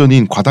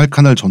 2차전인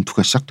과달카날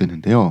전투가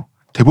시작되는데요.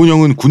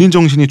 대본영은 군인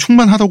정신이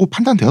충만하다고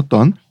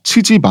판단되었던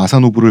츠지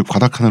마사노부를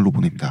과달카날로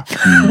보냅니다.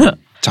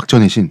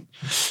 작전의 신.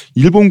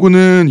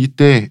 일본군은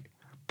이때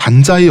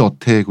반자이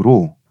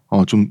어택으로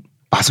좀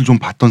맛을 좀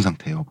봤던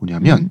상태예요.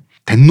 뭐냐면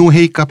덴노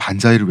헤이카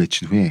반자이를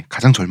외친 후에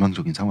가장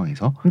절망적인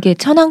상황에서 이게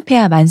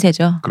천황폐하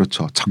만세죠.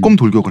 그렇죠. 착검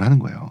돌격을 하는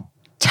거예요.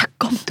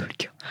 착검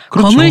돌격.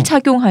 그렇죠. 검을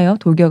착용하여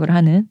돌격을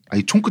하는.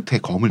 아니 총 끝에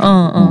검을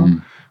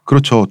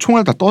그렇죠.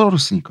 총알 다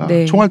떨어졌으니까.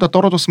 네. 총알 다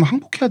떨어졌으면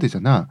항복해야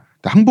되잖아.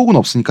 근데 항복은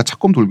없으니까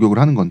착검 돌격을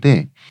하는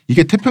건데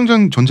이게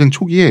태평양 전쟁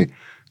초기에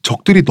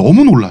적들이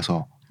너무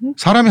놀라서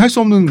사람이 할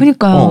수 없는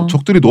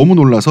적들이 너무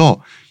놀라서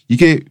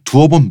이게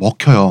두어 번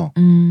먹혀요.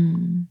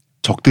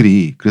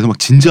 적들이. 그래서 막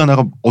진지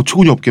하나가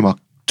어처구니 없게 막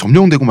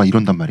점령되고 막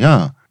이런단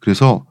말이야.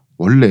 그래서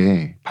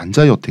원래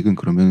반자이 어택은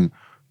그러면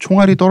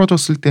총알이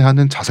떨어졌을 때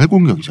하는 자살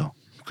공격이죠.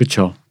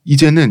 그렇죠.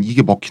 이제는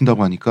이게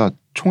먹힌다고 하니까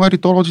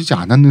총알이 떨어지지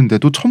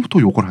않았는데도 처음부터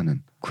욕을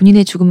하는.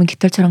 군인의 죽음은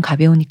깃털처럼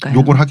가벼우니까요.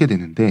 욕을 하게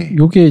되는데.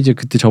 요게 이제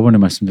그때 저번에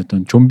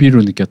말씀드렸던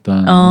좀비로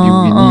느꼈던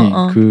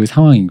미국인이 그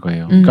상황인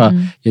거예요. 그러니까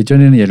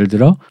예전에는 예를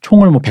들어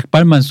총을 뭐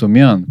 100발만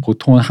쏘면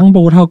보통은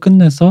항복을 하고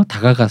끝내서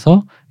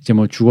다가가서 이제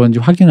뭐 죽었는지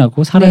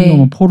확인하고 살아있는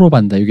놈은 포로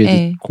반다. 이게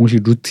이제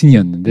공식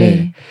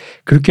루틴이었는데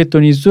그렇게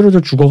했더니 쓰러져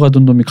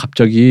죽어가던 놈이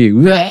갑자기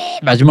왜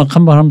마지막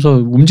한 번 하면서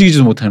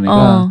움직이지도 못하는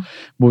애가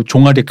뭐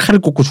종아리에 칼을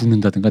꽂고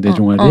죽는다든가 내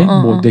종아리에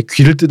뭐 내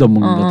귀를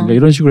뜯어먹는다든가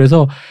이런 식으로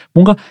해서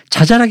뭔가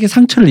자잘하게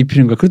상처를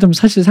입히는 거야. 그러다 보면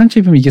사실 상처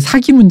입히면 이게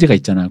사기 문제가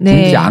있잖아.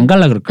 군인들이 안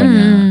갈라 그럴 거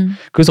아니야.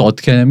 그래서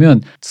어떻게 하냐면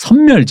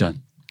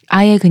선멸전.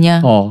 아예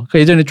그냥. 그러니까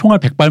예전에 총알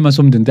 100발만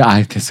쏘면 되는데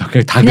됐어.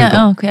 그냥 다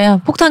긁어. 그냥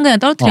폭탄 그냥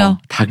떨어뜨려.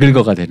 다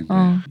긁어가 되는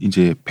거야.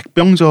 이제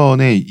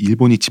백병전에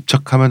일본이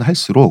집착하면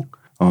할수록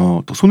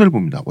더 손해를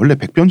봅니다. 원래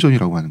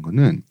백병전이라고 하는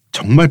거는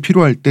정말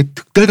필요할 때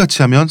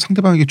득달같이 하면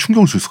상대방에게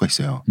충격을 줄 수가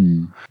있어요.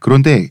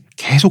 그런데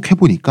계속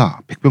해보니까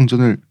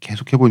백병전을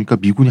계속 해보니까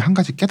미군이 한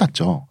가지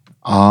깨닫죠.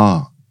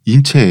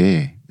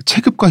 인체에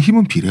체급과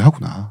힘은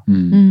비례하구나.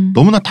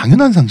 너무나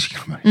당연한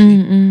상식이란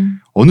말이지.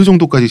 어느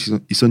정도까지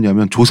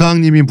있었냐면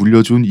조사학님이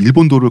물려준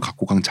일본도를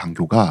갖고 간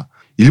장교가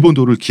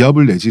일본도를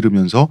기압을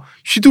내지르면서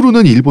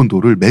휘두르는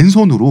일본도를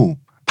맨손으로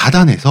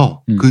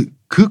받아내서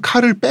그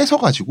칼을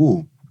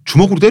뺏어가지고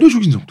주먹으로 때려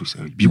죽인 적도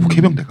있어요. 미국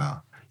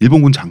해병대가.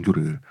 일본군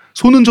장교를.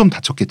 손은 좀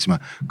다쳤겠지만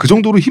그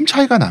정도로 힘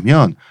차이가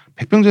나면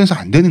백병전에서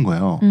안 되는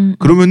거예요.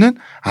 그러면은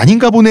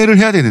아닌가 보네를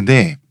해야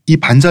되는데 이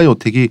반자의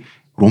어택이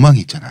로망이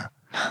있잖아.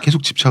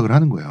 계속 집착을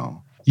하는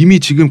거예요. 이미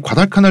지금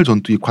과달카날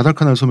전투, 이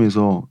과달카날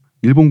섬에서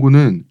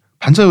일본군은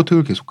반자의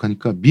어택을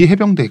계속하니까 미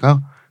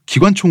해병대가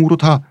기관총으로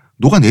다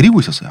녹아내리고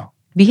있었어요.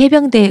 미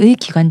해병대의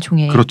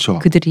기관총에 그렇죠.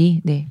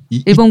 그들이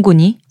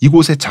일본군이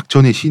이곳에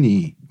작전의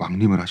신이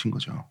왕림을 하신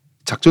거죠.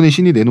 작전의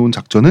신이 내놓은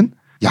작전은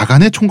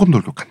야간에 총검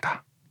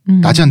돌격한다.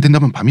 낮이 안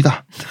된다면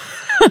밤이다.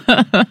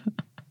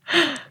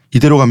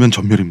 이대로 가면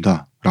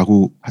전멸입니다.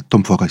 라고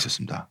했던 부하가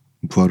있었습니다.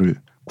 부하를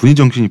군인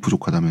정신이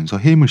부족하다면서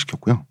해임을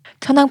시켰고요.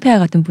 천황폐하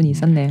같은 분이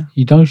있었네요.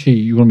 이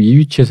당시 그럼 이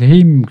위치에서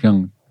해임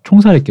그냥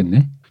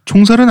총살했겠네?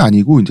 총살은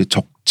아니고 이제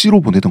적지로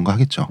보내던가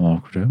하겠죠.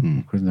 그래요?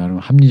 그래서 나름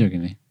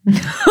합리적이네.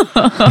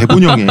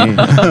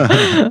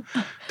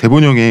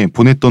 대본영에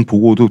보냈던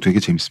보고도 되게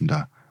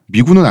재밌습니다.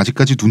 미군은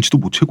아직까지 눈치도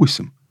못 채고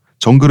있음.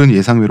 정글은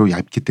예상외로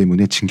얇기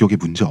때문에 진격에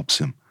문제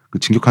없음. 그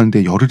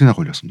진격하는데 열흘이나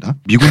걸렸습니다.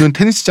 미군은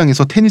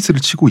테니스장에서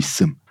테니스를 치고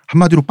있음.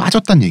 한마디로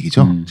빠졌단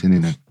얘기죠.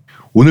 쟤네는.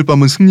 오늘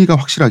밤은 승리가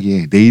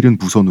확실하기에 내일은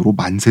무선으로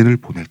만센을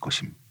보낼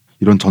것임.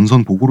 이런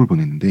전선 보고를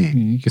보냈는데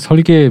이게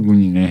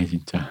설계문이네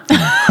진짜.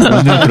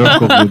 오늘 그럴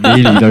거고 내일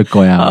이럴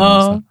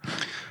거야.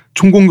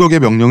 총공격의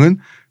명령은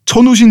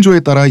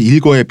천우신조에 따라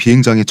일거의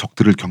비행장의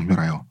적들을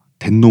경멸하여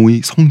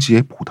덴노의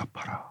성지에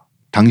보답하라.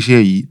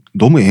 당시에 이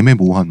너무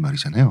애매모호한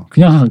말이잖아요.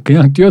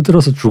 그냥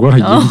뛰어들어서 죽어라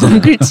이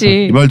얘기잖아.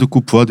 그렇지. 이 말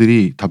듣고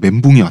부하들이 다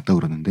멘붕이 왔다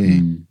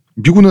그러는데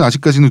미군은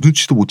아직까지는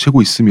눈치도 못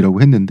채고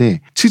있음이라고 했는데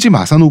츠지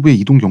마사노부의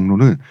이동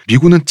경로는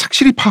미군은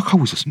착실히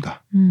파악하고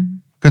있었습니다.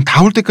 그냥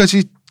다 올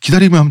때까지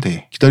기다리면 하면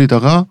돼.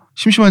 기다리다가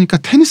심심하니까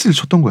테니스를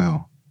쳤던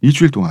거예요.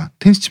 일주일 동안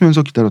테니스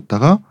치면서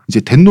기다렸다가 이제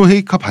덴노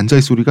헤이카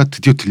반자의 소리가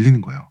드디어 들리는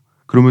거예요.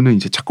 그러면은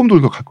이제 착검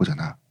돌격할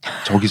거잖아.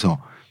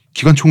 저기서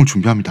기관총을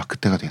준비합니다.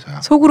 그때가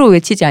돼서야. 속으로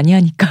외치지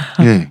아니하니까.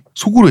 네,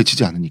 속으로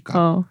외치지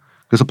않으니까.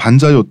 그래서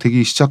반자의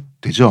어택이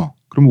시작되죠.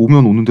 그러면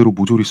오면 오는 대로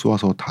모조리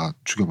쏘아서 다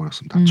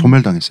죽여버렸습니다.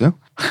 전멸당했어요.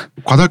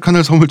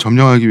 과달카날 섬을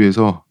점령하기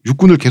위해서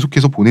육군을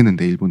계속해서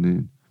보내는데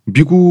일본은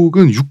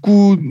미국은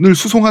육군을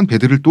수송한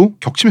배들을 또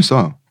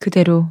격침했어요.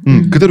 그대로.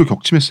 그대로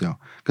격침했어요.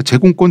 그러니까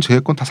제공권,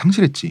 제해권 다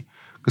상실했지.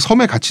 그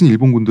섬에 갇힌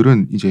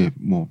일본군들은 이제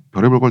뭐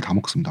별의별 걸 다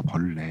먹습니다.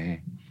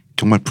 벌레.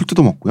 정말 풀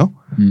뜯어 먹고요.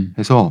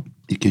 해서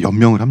이렇게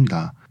연명을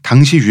합니다.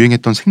 당시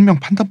유행했던 생명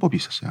판단법이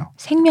있었어요.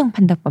 생명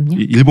판단법요?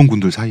 일본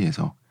군들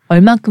사이에서.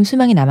 얼만큼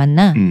수명이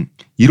남았나?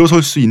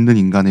 일어설 수 있는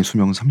인간의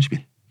수명은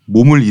 30일.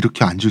 몸을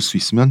일으켜 앉을 수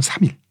있으면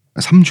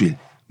 3주일.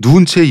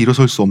 누운 채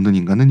일어설 수 없는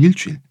인간은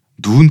일주일.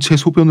 누운 채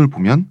소변을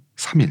보면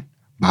 3일.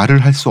 말을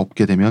할 수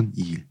없게 되면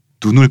 2일.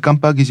 눈을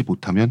깜빡이지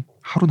못하면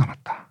하루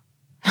남았다.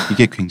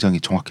 이게 굉장히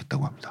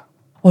정확했다고 합니다.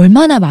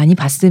 얼마나 많이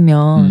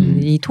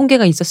봤으면 이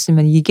통계가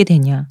있었으면 이게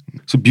되냐.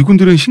 그래서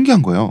미군들은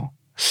신기한 거예요.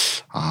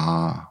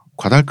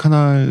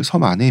 과달카날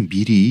섬 안에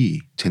미리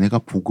쟤네가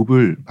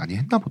보급을 많이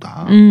했나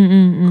보다.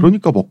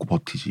 그러니까 먹고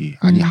버티지.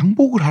 아니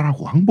항복을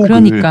하라고. 항복을.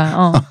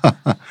 그러니까.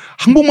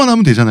 항복만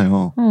하면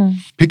되잖아요.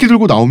 백기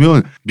들고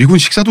나오면 미군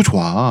식사도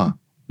좋아.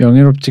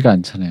 명예롭지가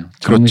않잖아요.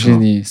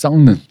 정신이 그렇죠.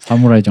 썩는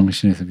사무라이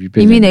정신에서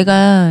위배자. 이미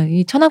내가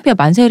이 천황폐하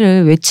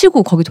만세를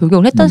외치고 거기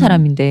돌격을 했던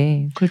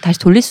사람인데 그걸 다시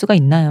돌릴 수가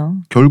있나요?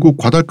 결국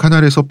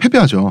과달카날에서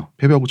패배하죠.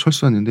 패배하고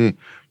철수했는데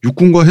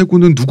육군과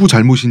해군은 누구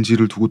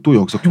잘못인지를 두고 또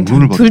여기서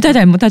경론을 벌였어요. 둘 다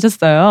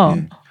잘못하셨어요.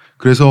 네.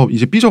 그래서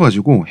이제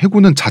삐져가지고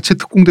해군은 자체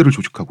특공대를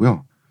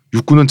조직하고요.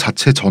 육군은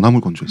자체 전함을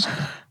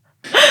건조했습니다.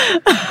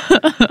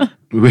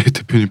 왜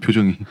대표님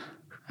표정이?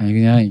 아니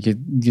그냥 이게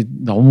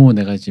너무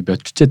내가 이제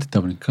몇 주째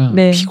듣다 보니까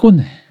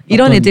피곤해.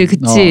 이런 애들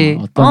그치.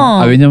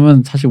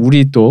 왜냐면 사실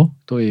우리 또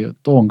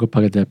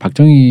언급하게 될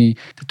박정희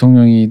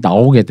대통령이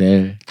나오게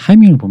될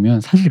타이밍을 보면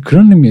사실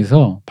그런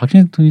의미에서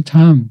박정희 대통령이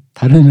참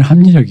다른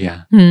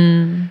합리적이야.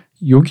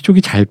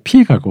 여기저기 잘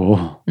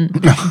피해가고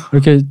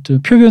이렇게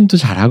표현도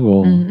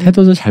잘하고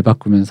태도도 잘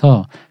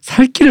바꾸면서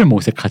살 길을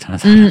모색하잖아.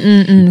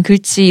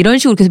 그렇지. 이런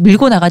식으로 계속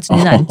밀고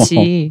나가지는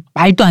않지.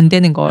 말도 안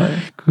되는 걸.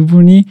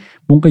 그분이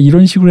뭔가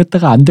이런 식으로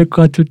했다가 안 될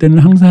것 같을 때는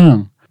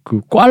항상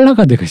그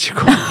꽐라가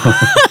돼가지고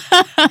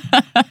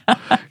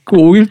그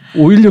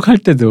 5.16 할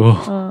때도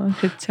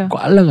그렇죠.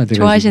 꽐라가 돼가지고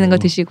좋아하시는 거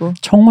드시고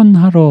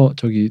청원하러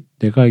저기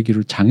내가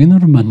알기로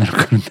장인어른 만나러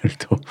가는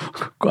날도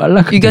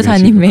꽐라가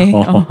유교사님의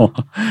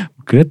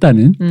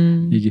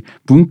그랬다는 이게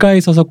문가에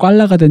있어서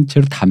꽐라가 된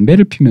채로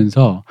담배를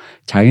피면서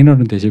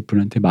장인어른 되실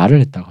분한테 말을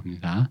했다고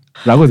합니다.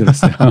 라고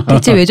들었어요.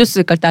 대체 왜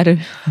줬을까 딸을?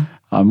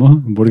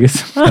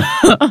 모르겠습니다.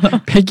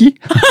 패기?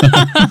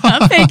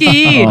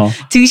 패기.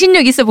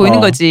 증신력 있어 보이는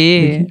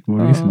거지.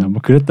 모르겠습니다.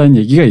 그랬다는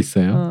얘기가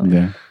있어요.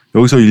 네.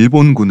 여기서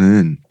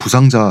일본군은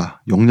부상자,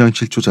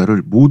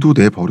 영양실조자를 모두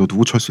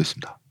내버려두고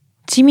철수했습니다.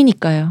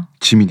 짐이니까요.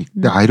 짐이니까.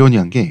 근데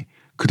아이러니한 게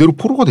그대로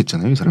포로가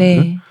됐잖아요. 이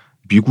사람들은. 네.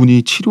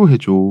 미군이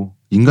치료해줘.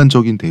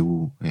 인간적인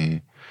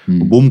대우에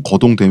몸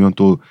거동되면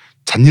또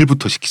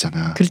잔일부터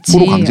시키잖아. 그렇지.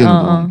 포로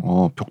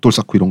강제노동. 벽돌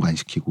쌓고 이런 거 안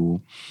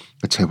시키고.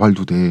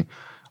 재활도 돼.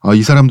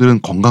 이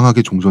사람들은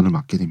건강하게 종전을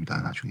맞게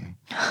됩니다. 나중에.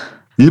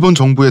 일본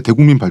정부의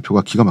대국민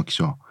발표가 기가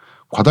막히죠.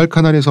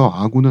 과달카날에서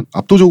아군은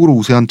압도적으로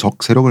우세한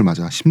적 세력을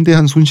맞아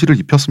심대한 손실을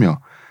입혔으며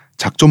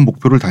작전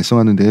목표를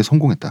달성하는 데에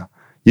성공했다.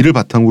 이를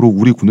바탕으로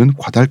우리 군은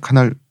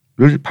과달카날을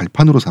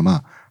발판으로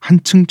삼아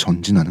한층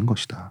전진하는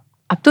것이다.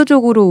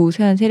 압도적으로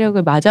우세한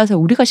세력을 맞아서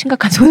우리가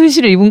심각한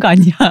손실을 입은 거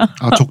아니야?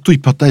 적도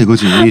입혔다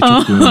이거지.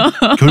 조금.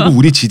 결국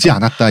우리 지지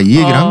않았다 이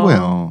얘기를 한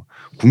거예요.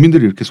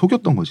 국민들이 이렇게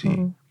속였던 거지.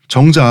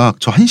 정작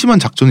저 한심한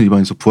작전을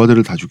일반에서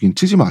부하들을 다 죽인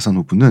츠지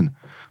마사노부는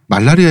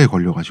말라리아에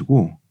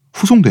걸려가지고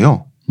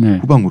후송돼요. 네.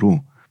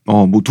 후방으로.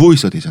 뭐 누워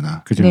있어야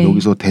되잖아. 그죠. 네.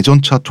 여기서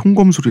대전차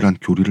총검술이란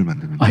교리를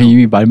만드는데.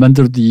 이미 말만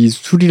들어도 이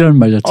술이라는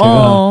말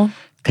자체가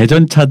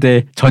대전차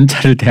대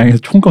전차를 대항해서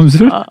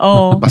총검술?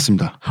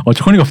 맞습니다.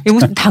 저거니까 이거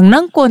무슨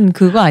당랑권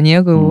그거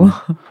아니에요, 그거.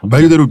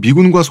 말 그대로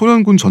미군과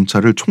소련군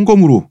전차를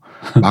총검으로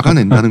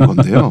막아낸다는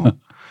건데요.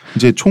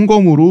 이제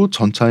총검으로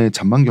전차의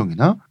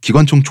잔망경이나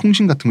기관총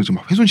총신 같은 걸 좀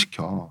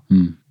훼손시켜.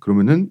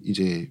 그러면은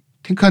이제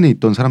탱크 안에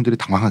있던 사람들이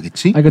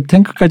당황하겠지. 그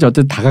탱크까지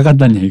어쨌든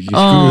다가간다는 얘기죠.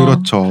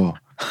 그렇죠.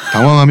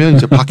 당황하면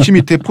이제 바퀴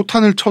밑에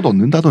포탄을 쳐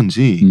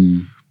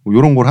넣는다든지 뭐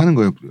이런 걸 하는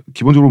거예요.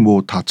 기본적으로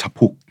뭐 다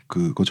자폭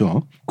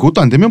그거죠.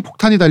 그것도 안 되면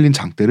폭탄이 달린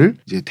장대를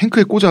이제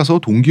탱크에 꽂아서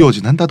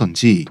동기어진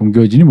한다든지.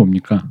 동기어진이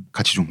뭡니까?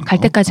 같이 죽는 갈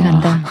때까지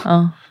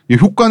간다.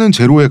 효과는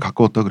제로에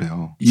가까웠다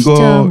그래요. 진짜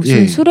이거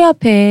무슨 수레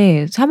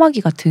앞에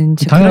사마귀 같은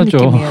그런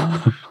느낌이에요.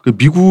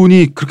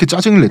 미군이 그렇게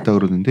짜증을 냈다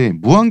그러는데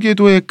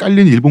무한궤도에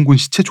깔린 일본군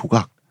시체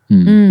조각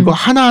이거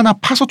하나하나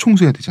파서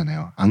총수해야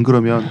되잖아요. 안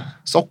그러면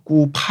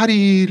썩고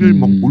파리를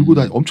막 몰고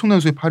다니 엄청난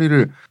수의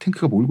파리를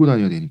탱크가 몰고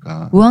다녀야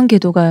되니까.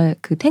 무한궤도가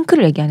그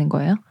탱크를 얘기하는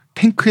거예요?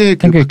 탱크의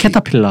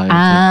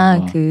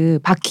캐터필라. 그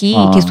바퀴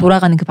계속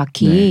돌아가는 그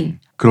바퀴. 네.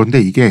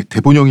 그런데 이게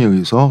대본령에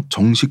의해서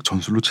정식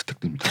전술로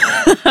채택됩니다.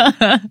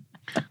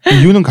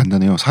 이유는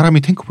간단해요.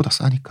 사람이 탱크보다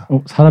싸니까.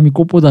 사람이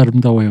꽃보다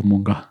아름다워요.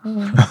 뭔가.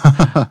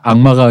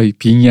 악마가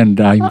빙의한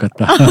라임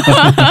같다.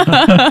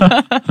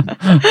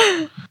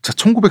 자,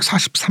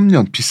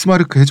 1943년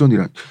비스마르크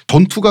해전이란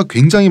전투가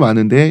굉장히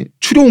많은데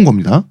추려온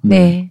겁니다.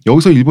 네.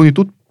 여기서 일본이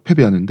또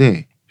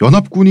패배하는데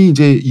연합군이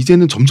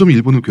이제는 점점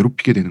일본을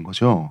괴롭히게 되는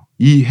거죠.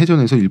 이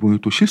해전에서 일본이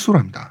또 실수를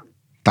합니다.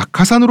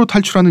 낙하산으로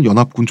탈출하는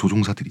연합군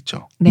조종사들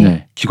있죠.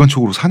 네.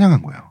 기관총으로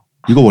사냥한 거예요.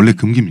 이거 원래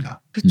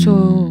금기입니다.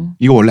 그렇죠.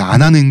 이거 원래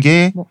안 하는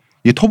게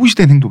이게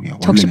터부시된 행동이에요.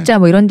 적십자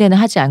뭐 이런 데는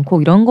하지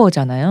않고 이런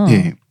거잖아요.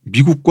 네.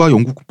 미국과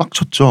영국과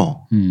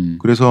빡쳤죠.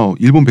 그래서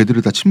일본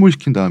배들을 다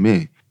침몰시킨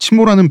다음에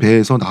침몰하는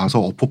배에서 나와서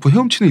엎어프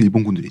헤엄치는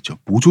일본군들이 있죠.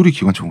 모조리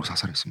기관총으로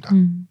사살했습니다.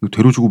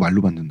 되로 주고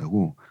말로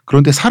받는다고.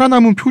 그런데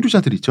살아남은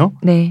표류자들 있죠.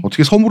 네.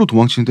 어떻게 섬으로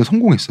도망치는데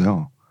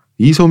성공했어요.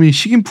 이 섬이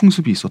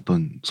식인풍습이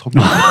있었던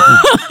섬이라고.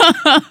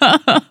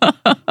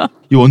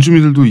 이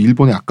원주민들도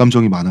일본에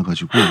악감정이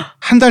많아가지고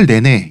한 달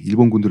내내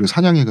일본군들을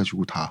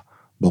사냥해가지고 다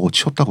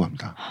먹어치웠다고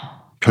합니다.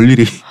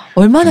 별일이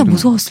얼마나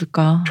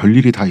무서웠을까.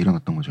 별일이 다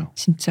일어났던 거죠.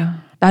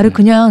 진짜 나를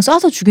그냥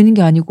쏴서 죽이는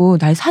게 아니고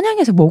날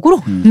사냥해서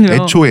먹으러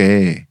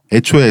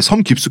애초에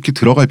섬 깊숙이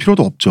들어갈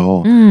필요도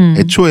없죠.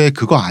 애초에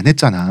그거 안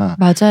했잖아.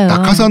 맞아요.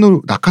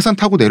 낙하산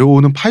타고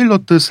내려오는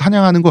파일럿들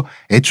사냥하는 거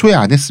애초에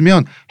안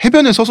했으면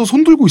해변에 서서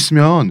손 들고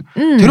있으면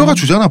데려가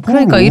주잖아.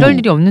 포로로. 그러니까 이럴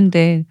일이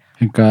없는데.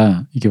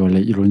 그러니까 이게 원래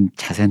이런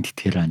자세한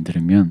디테일을 안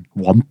들으면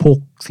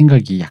원폭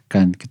생각이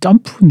약간 그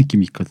점프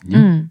느낌이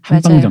있거든요.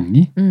 한방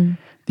정리. 근데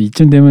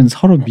이쯤 되면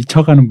서로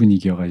미쳐가는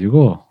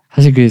분위기여가지고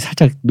사실 그게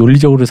살짝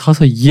논리적으로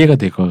서서 이해가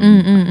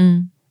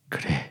되거든요.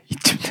 그래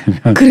이쯤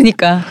되면.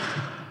 그러니까.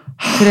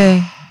 그래.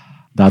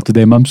 나도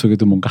내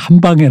마음속에도 뭔가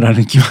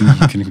한방에라는 기분이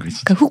드는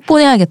거지. 그러니까 훅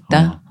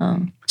보내야겠다.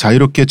 자,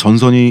 이렇게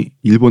전선이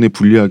일본에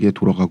불리하게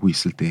돌아가고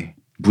있을 때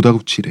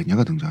무다구치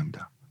레냐가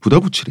등장합니다.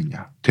 무다구치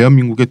레냐,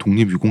 대한민국의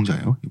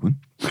독립유공자예요. 이분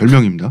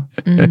별명입니다.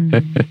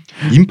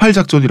 인팔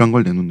작전이란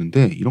걸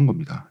내놓는데 이런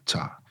겁니다.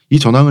 자, 이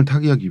전황을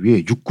타개하기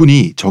위해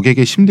육군이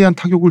적에게 심대한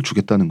타격을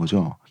주겠다는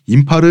거죠.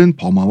 인팔은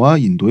버마와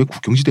인도의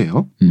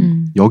국경지대예요.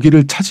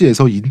 여기를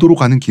차지해서 인도로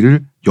가는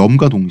길을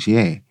염과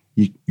동시에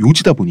이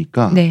요지다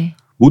보니까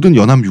모든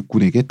연합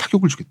육군에게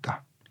타격을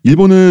주겠다.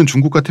 일본은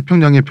중국과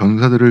태평양의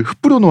병사들을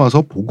흩뿌려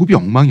놓아서 보급이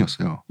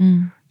엉망이었어요.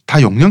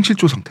 다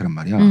영양실조 상태란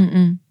말이야.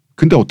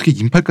 근데 어떻게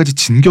인팔까지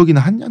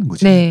진격이나 하냐는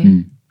거지.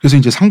 그래서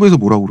이제 상부에서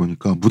뭐라고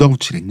그러니까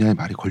무다구치 렌냐의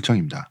말이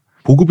걸창입니다.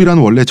 보급이란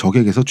원래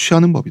적에게서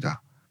취하는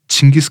법이다.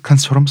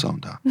 징기스칸처럼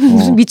싸운다.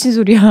 무슨 미친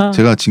소리야.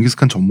 제가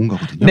징기스칸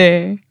전문가거든요.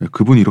 네.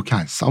 그분이 이렇게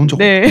안 싸운 적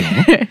없고요.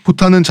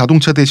 포탄은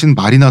자동차 대신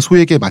말이나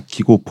소에게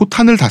맡기고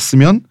포탄을 다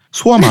쓰면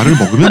소와 말을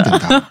먹으면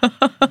된다.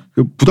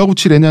 그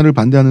부다구치 레냐를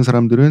반대하는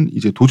사람들은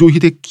이제 도조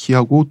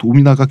히데키하고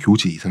도미나가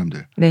교지 이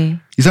사람들.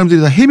 이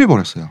사람들이 다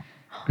해임해버렸어요.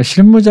 그러니까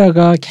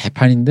실무자가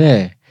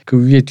개판인데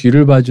그 위에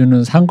뒤를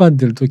봐주는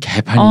상관들도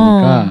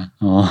개판이니까.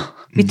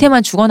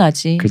 밑에만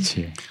죽어나지.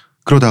 그렇지.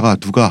 그러다가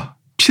누가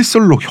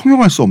필설로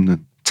형용할 수 없는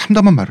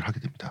참담한 말을 하게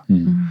됩니다.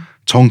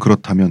 정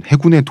그렇다면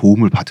해군의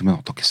도움을 받으면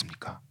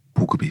어떻겠습니까?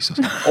 보급에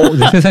있어서.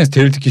 내 세상에서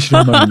제일 듣기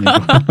싫은 말이네요.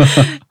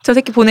 저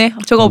새끼 보내.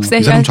 저거 없애.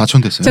 이 사람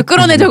좌천됐어요. 저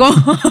끌어내 저거.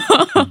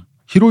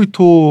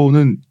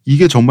 히로히토는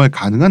이게 정말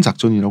가능한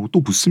작전이라고 또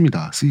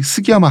묻습니다.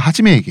 스기야마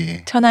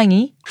하지메에게.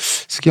 천황이?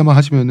 스기야마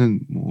하지메는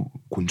뭐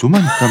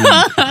곤조만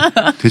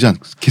있다면 되지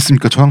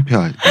않겠습니까?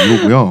 천황폐하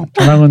이거고요.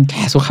 천황은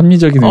계속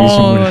합리적인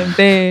의심을.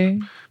 네.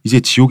 이제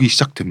지옥이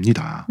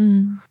시작됩니다.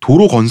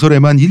 도로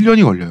건설에만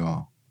 1년이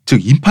걸려요.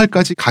 즉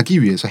인팔까지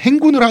가기 위해서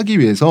행군을 하기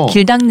위해서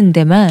길 닦는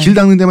데만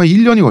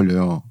 1년이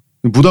걸려요.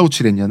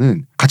 무다우치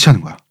렌야는 같이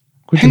하는 거야.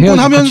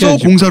 행군하면서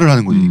공사를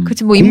하는 거지.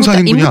 그치 뭐 임무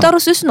따로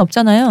쓸 수는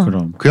없잖아요.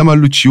 그럼.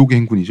 그야말로 지옥의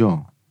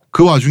행군이죠.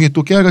 그 와중에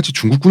또 깨알같이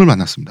중국군을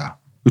만났습니다.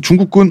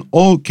 중국군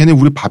걔네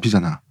우리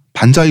밥이잖아.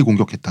 반자이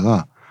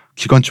공격했다가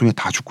기관총에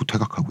다 죽고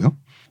퇴각하고요.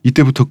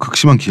 이때부터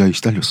극심한 기아에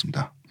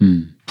시달렸습니다.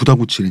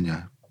 부다부치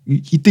렌야.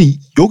 이때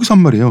여기서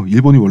한 말이에요.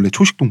 일본이 원래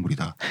초식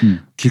동물이다.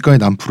 길가의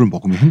남풀을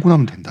먹으면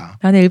행군하면 된다.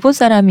 나는 일본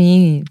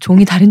사람이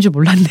종이 다른 줄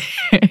몰랐네.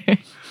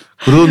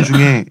 그러던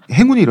중에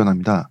행운이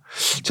일어납니다.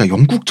 자,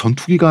 영국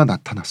전투기가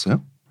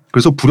나타났어요.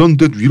 그래서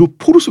불현듯 위로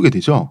포를 쏘게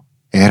되죠.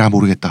 에라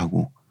모르겠다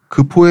하고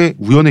그 포의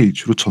우연의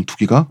일치로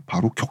전투기가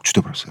바로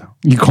격추돼 버렸어요.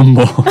 이건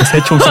뭐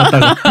새총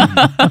쐈다가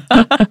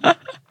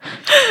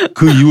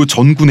그 이후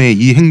전군의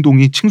이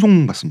행동이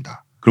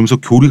칭송받습니다. 그러면서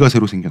교리가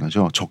새로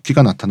생겨나죠.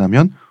 적기가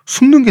나타나면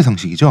숨는 게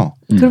상식이죠.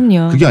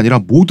 그럼요. 그게 아니라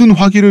모든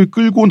화기를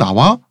끌고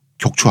나와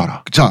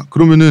격추하라. 자,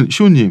 그러면은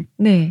시호님,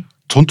 네.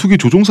 전투기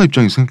조종사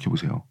입장에서 생각해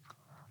보세요.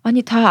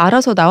 아니 다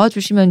알아서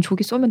나와주시면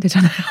조기 쏘면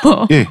되잖아요.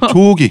 예,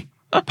 조기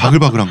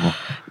바글바글한 거.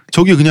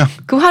 저기 그냥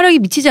그 화력이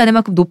미치지 않을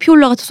만큼 높이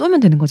올라가서 쏘면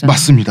되는 거잖아요.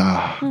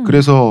 맞습니다.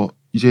 그래서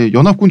이제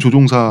연합군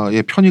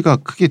조종사의 편의가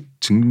크게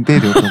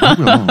증대되었다고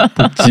하고요.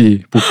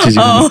 복지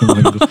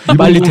지금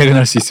빨리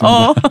퇴근할 수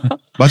있습니다.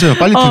 맞아요.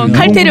 빨리 퇴근.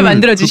 칼퇴를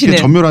만들어 주시는.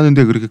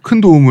 전멸하는데 그렇게 큰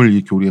도움을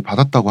이 교리에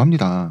받았다고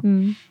합니다.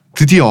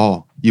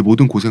 드디어 이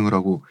모든 고생을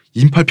하고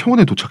인팔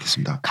평원에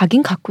도착했습니다.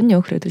 가긴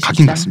갔군요. 그래도 진짜.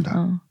 가긴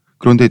갔습니다.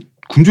 그런데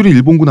굶주린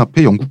일본군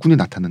앞에 영국군이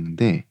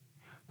나타났는데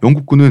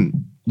영국군은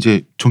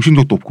이제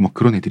정신력도 없고 막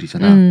그런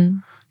애들이잖아.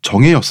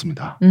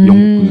 정예였습니다.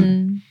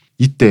 영국군은.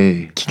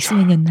 이때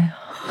킥스맨이었나요?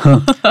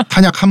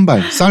 탄약 한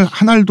발, 쌀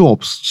한 알도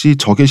없이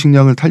적의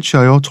식량을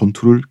탈취하여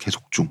전투를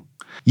계속 중.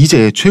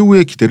 이제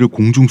최후의 기대를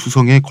공중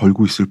수성에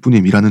걸고 있을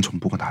뿐임이라는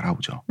정보가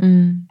날아오죠.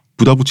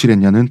 부다부치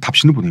렌야는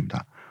답신을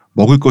보냅니다.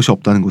 먹을 것이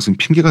없다는 것은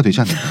핑계가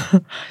되지 않는다.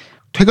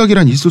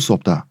 퇴각이란 있을 수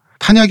없다.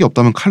 탄약이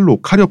없다면 칼로,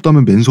 칼이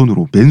없다면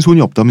맨손으로, 맨손이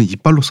없다면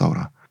이빨로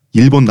싸워라.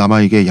 일본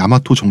남아에게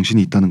야마토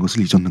정신이 있다는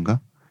것을 잊었는가?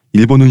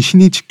 일본은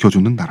신이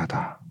지켜주는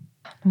나라다.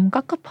 너무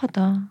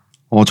깝깝하다.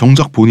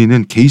 정작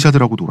본인은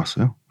게이샤들하고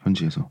놀았어요.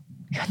 현지에서.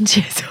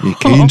 예,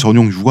 개인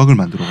전용 유곽을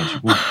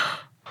만들어가지고.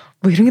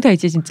 뭐 이런 게 다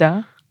있지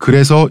진짜.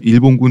 그래서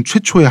일본군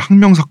최초의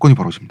항명 사건이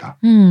벌어집니다.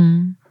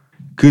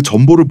 그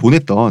전보를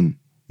보냈던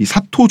이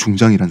사토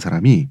중장이란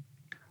사람이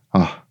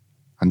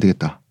안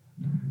되겠다.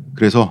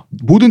 그래서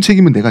모든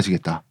책임은 내가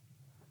지겠다.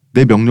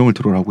 내 명령을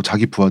들어라고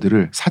자기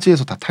부하들을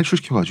사지에서 다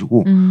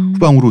탈출시켜가지고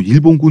후방으로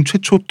일본군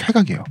최초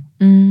퇴각이에요.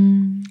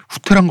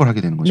 후퇴란 걸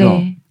하게 되는 거죠.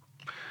 네.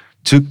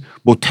 즉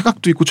뭐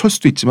퇴각도 있고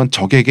철수도 있지만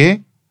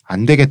적에게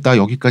안 되겠다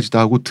여기까지다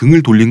하고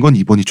등을 돌린 건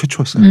이번이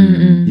최초였어요.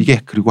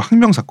 이게 그리고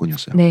항명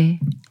사건이었어요. 네.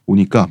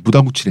 오니까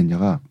무다부치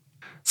렌야가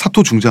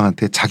사토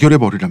중장한테 자결해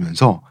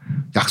버리라면서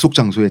약속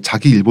장소에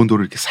자기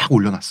일본도를 이렇게 싹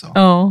올려놨어.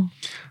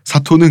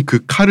 사토는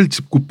그 칼을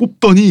짚고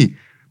뽑더니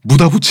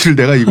무다부치를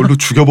내가 이걸로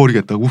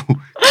죽여버리겠다고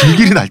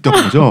길길이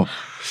날뛰었던 거죠.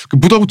 그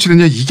무다부치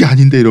렌야 이게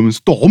아닌데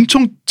이러면서 또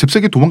엄청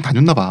잽싸게 도망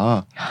다녔나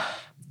봐.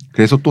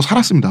 그래서 또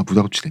살았습니다.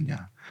 무다부치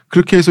렌야.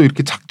 그렇게 해서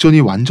이렇게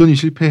작전이 완전히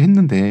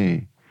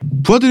실패했는데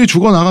부하들이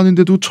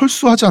죽어나가는데도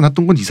철수하지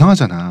않았던 건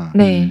이상하잖아.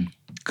 네.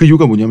 그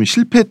이유가 뭐냐면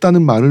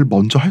실패했다는 말을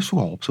먼저 할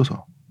수가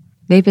없어서.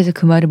 내 입에서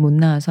그 말을 못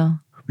나와서.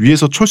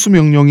 위에서 철수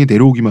명령이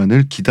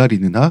내려오기만을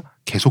기다리느나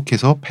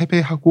계속해서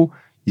패배하고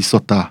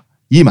있었다.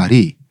 이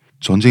말이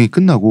전쟁이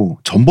끝나고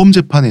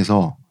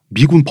전범재판에서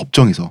미군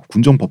법정에서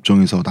군정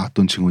법정에서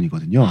나왔던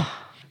증언이거든요.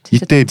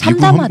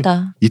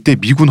 이때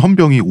미군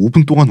헌병이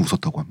 5분 동안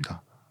웃었다고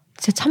합니다.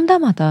 진짜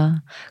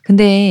참담하다.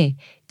 근데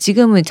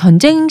지금은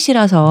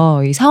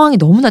전쟁시라서 이 상황이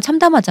너무나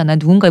참담하잖아.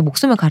 누군가의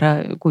목숨을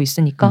갈아고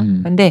있으니까.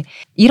 근데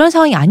이런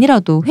상황이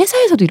아니라도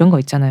회사에서도 이런 거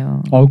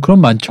있잖아요.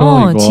 그럼 많죠.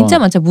 이거. 진짜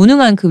많죠.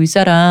 무능한 그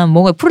윗사람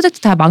뭔가 프로젝트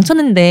다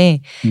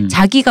망쳤는데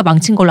자기가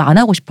망친 걸로 안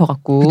하고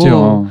싶어갖고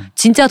그죠.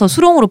 진짜 더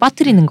수렁으로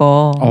빠뜨리는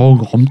거.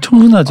 엄청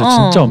흔하죠.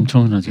 진짜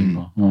엄청 흔하죠.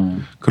 이거.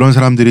 그런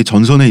사람들이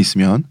전선에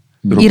있으면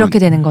여러분, 이렇게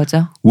되는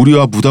거죠.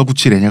 우리와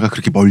무다부치 렌야가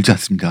그렇게 멀지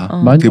않습니다.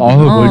 멀지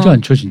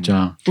않죠,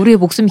 진짜. 우리의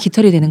목숨이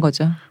깃털이 되는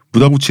거죠.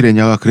 무다부치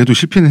렌야가 그래도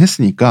실패는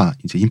했으니까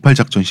이제 인팔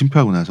작전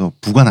실패하고 나서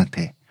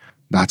부관한테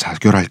나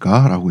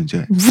자결할까라고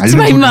이제 묻지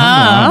마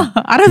임마.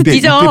 알아서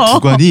뒤져. 이때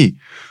부관이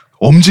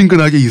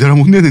엄진근하게 이 사람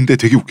혼내는데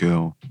되게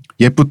웃겨요.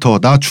 옛부터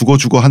나 죽어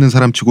하는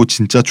사람 치고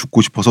진짜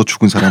죽고 싶어서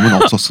죽은 사람은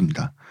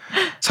없었습니다.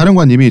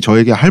 사령관님이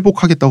저에게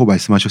할복하겠다고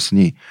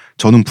말씀하셨으니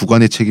저는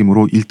부관의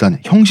책임으로 일단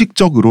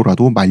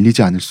형식적으로라도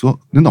말리지 않을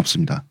수는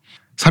없습니다.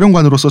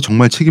 사령관으로서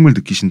정말 책임을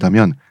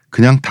느끼신다면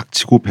그냥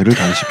닥치고 배를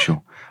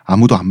가르십시오.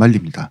 아무도 안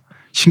말립니다.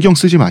 신경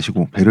쓰지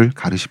마시고 배를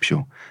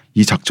가르십시오.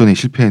 이 작전의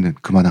실패에는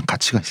그만한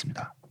가치가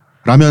있습니다.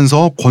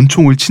 라면서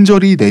권총을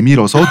친절히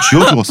내밀어서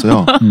쥐어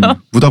죽었어요.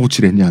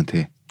 무다구치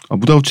렌냐한테.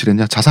 무다구치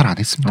렌냐 자살 안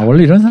했습니다.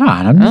 원래 이런 사람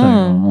안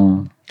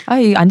합니다.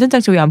 이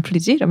안전장치 왜 안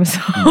풀리지? 이러면서.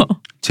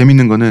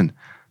 재밌는 거는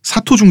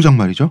사토 중장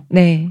말이죠.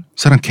 네. 이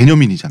사람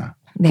개념인이잖아.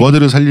 네.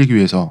 부하들을 살리기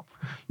위해서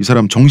이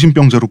사람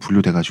정신병자로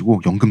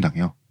분류돼가지고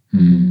연금당해요.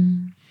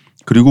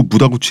 그리고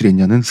무다구치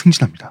렌냐는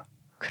승진합니다.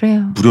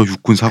 그래요. 무려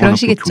육군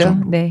사관학교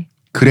교장으로. 네.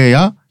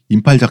 그래야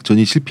인팔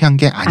작전이 실패한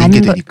게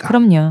아니게 되니까.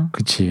 그럼요.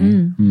 그치.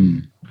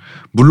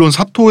 물론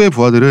사토의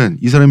부하들은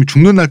이 사람이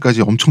죽는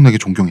날까지 엄청나게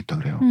존경했다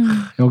그래요.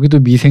 여기도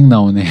미생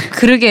나오네.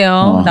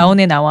 그러게요.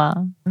 나와.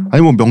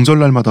 아니 뭐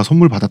명절날마다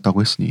선물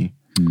받았다고 했으니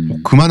뭐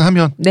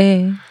그만하면.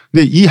 네.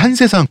 근데 이 한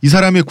세상 이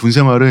사람의 군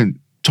생활은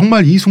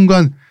정말 이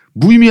순간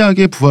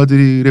무의미하게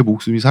부하들의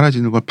목숨이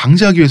사라지는 걸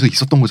방지하기 위해서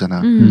있었던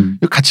거잖아.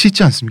 가치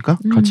있지 않습니까?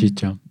 가치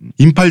있죠.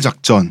 인팔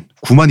작전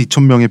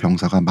 92,000명의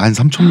병사가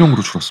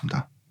 13,000명으로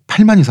줄었습니다.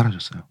 8만이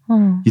사라졌어요.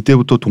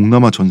 이때부터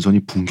동남아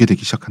전선이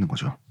붕괴되기 시작하는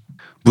거죠.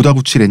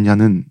 무다구치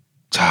렌냐는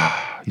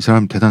이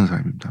사람 대단한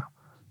사람입니다.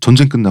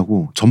 전쟁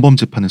끝나고 전범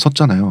재판에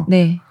섰잖아요.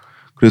 네.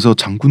 그래서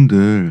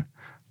장군들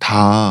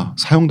다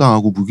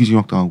사형당하고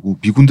무기징역당하고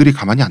미군들이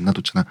가만히 안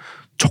놔뒀잖아.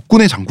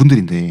 적군의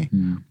장군들인데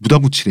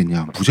무다구치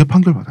렌냐 무죄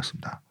판결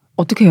받았습니다.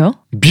 어떻게 해요?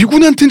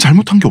 미군한테는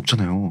잘못한 게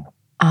없잖아요.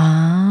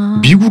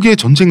 미국의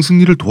전쟁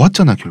승리를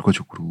도왔잖아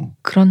결과적으로.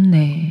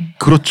 그렇네.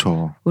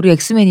 그렇죠. 우리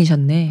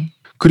엑스맨이셨네.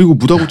 그리고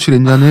무다구치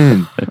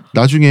렌냐는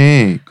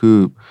나중에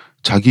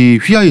자기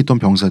휘하에 있던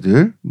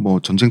병사들 뭐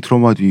전쟁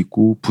트라우마도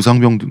있고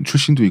부상병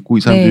출신도 있고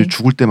이 사람들이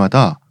죽을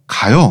때마다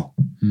가요.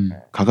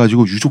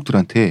 가가지고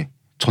유족들한테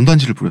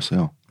전단지를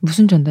뿌렸어요.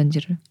 무슨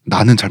전단지를?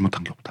 나는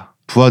잘못한 게 없다.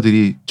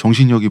 부하들이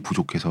정신력이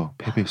부족해서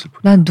패배했을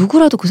뿐. 난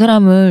누구라도 그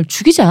사람을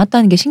죽이지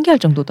않았다는 게 신기할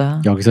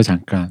정도다. 여기서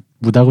잠깐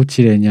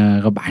무다구치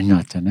렌냐가 많이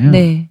나왔잖아요.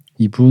 네.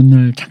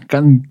 이분을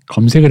잠깐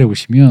검색을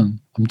해보시면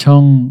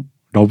엄청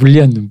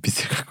러블리한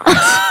눈빛을 갖고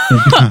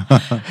있어요.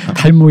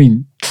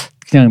 탈모인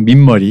그냥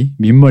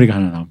민머리가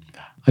하나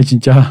나옵니다.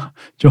 진짜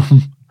좀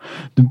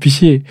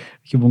눈빛이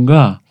이렇게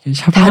뭔가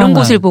샤방한, 다른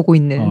곳을 보고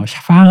있는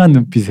샤방한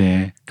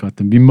눈빛에 그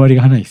어떤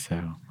민머리가 하나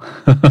있어요.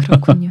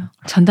 그렇군요.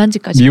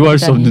 전단지까지 미워할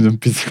수 없는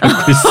눈빛을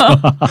갖고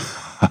있어.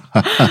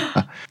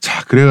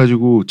 자,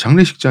 그래가지고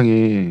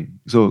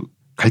장례식장에서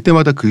갈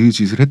때마다 그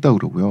짓을 했다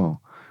그러고요.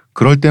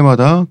 그럴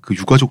때마다 그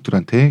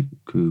유가족들한테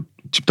그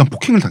집단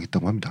폭행을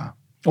당했다고 합니다.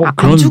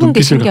 그런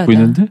눈빛을 갖고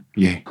있는데?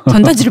 예.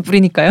 전단지를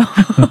뿌리니까요.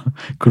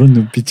 그런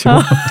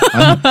눈빛으로.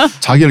 아니,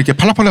 자기가 이렇게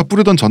팔락팔락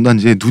뿌리던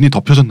전단지에 눈이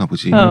덮여졌나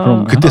보지.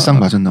 그때 싹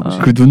맞았나 보지.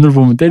 그 눈을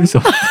보면 때릴 수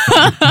없어.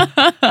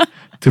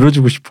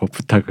 들어주고 싶어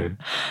부탁을.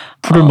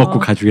 풀을 먹고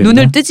가주겠나?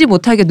 눈을 뜨지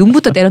못하게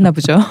눈부터 때렸나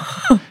보죠.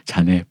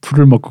 자네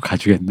풀을 먹고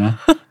가주겠나?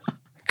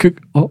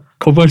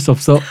 거부할 수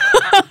없어.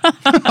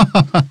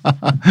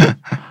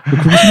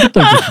 그거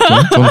생겼다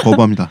진짜. 전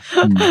거부합니다.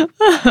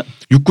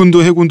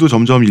 육군도 해군도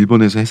점점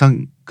일본에서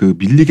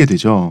밀리게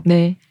되죠.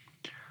 네.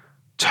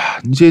 자,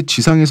 이제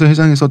지상에서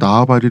해상에서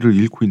나와바리를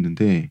잃고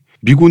있는데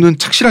미군은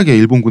착실하게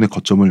일본군의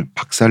거점을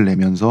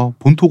박살내면서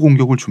본토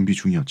공격을 준비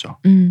중이었죠.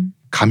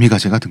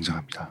 가미가제가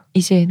등장합니다.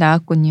 이제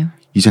나왔군요.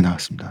 이제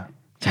나왔습니다.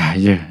 자,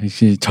 이제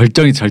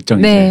절정이죠.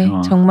 네,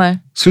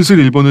 정말. 슬슬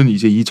일본은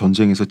이제 이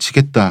전쟁에서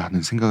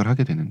지겠다는 생각을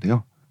하게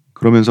되는데요.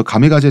 그러면서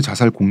가미가제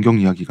자살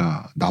공격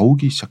이야기가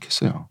나오기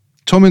시작했어요.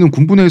 처음에는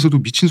군부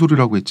내에서도 미친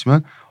소리라고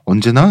했지만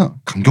언제나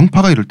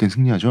강경파가 이럴 땐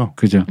승리하죠.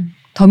 그죠.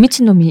 더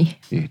미친 놈이.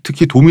 예,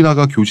 특히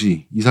도미나가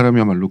교지 이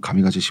사람이야말로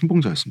가미가제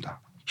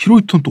신봉자였습니다.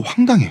 히로이토는 또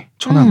황당해.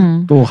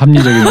 천황. 또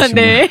합리적인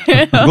네.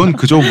 이건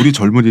그저 우리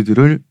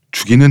젊은이들을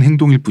죽이는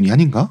행동일 뿐이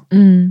아닌가?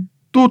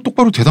 또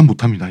똑바로 대답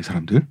못합니다. 이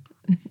사람들.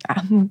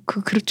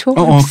 그렇죠.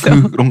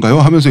 그런가요?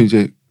 하면서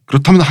이제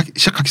그렇다면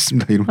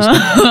시작하겠습니다. 이러면서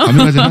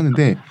가미가제를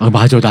하는데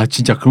맞아. 나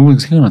진짜 그런 거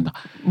생각난다.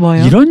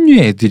 뭐요? 이런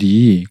류의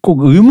애들이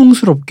꼭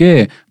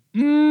의문스럽게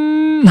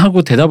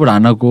하고 대답을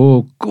안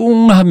하고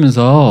꿍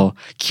하면서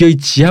기어이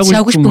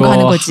지하고 싶은 거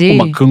하는 거지.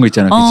 막 그런 거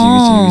있잖아.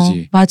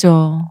 그치.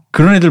 맞아.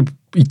 그런 애들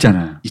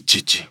있잖아.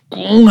 있지.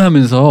 꿍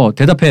하면서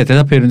대답해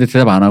이러는데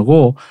대답 안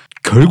하고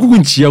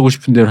결국은 지하고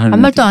싶은 대로 하는.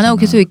 아무 말도 안 하고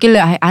계속 있길래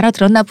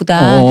알아들었나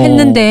보다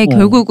했는데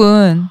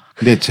결국은.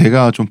 근데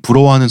제가 좀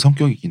부러워하는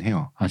성격이긴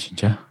해요. 아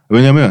진짜?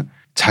 왜냐면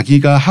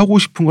자기가 하고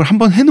싶은 걸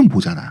한번 해는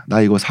보잖아.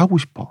 나 이거 사고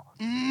싶어.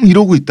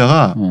 이러고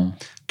있다가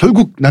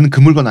결국 나는 그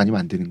물건 아니면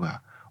안 되는 거야.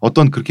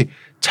 어떤 그렇게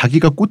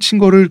자기가 꽂힌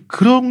거를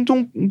그런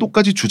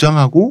정도까지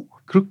주장하고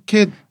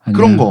그렇게 아니야.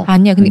 그런 거.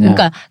 아니야.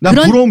 그러니까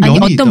부러운 면이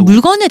어떤 있다고.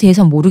 물건에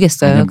대해서는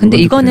모르겠어요. 아니야, 근데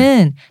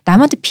이거는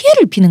남한테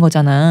피해를 입히는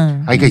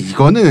거잖아. 그러니까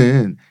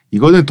이거는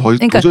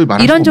그러니까 도저히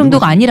말할 이런 수 없는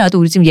정도가 거지. 아니라도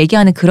우리 지금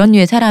얘기하는 그런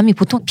류의 사람이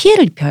보통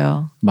피해를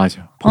입혀요.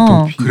 맞아.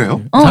 보통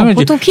그래요?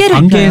 보통 피해를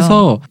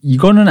관계에서 입혀요.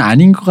 이거는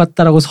아닌 것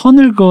같다라고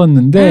선을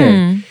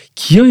그었는데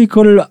기어이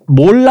그걸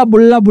몰라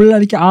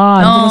이렇게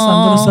안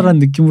들었어라는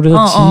느낌으로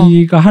해서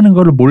지가 하는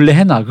거를 몰래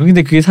해놔.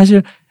 근데 그게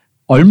사실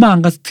얼마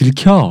안 가서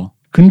들켜.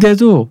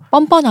 근데도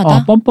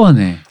뻔뻔하다.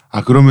 뻔뻔해.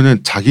 그러면은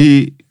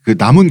자기 그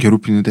남은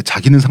괴롭히는데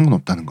자기는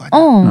상관없다는 거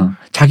아니야?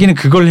 자기는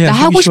그걸 해야 나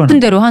하고 싶은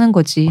대로 하는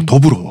거지. 더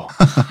부러워.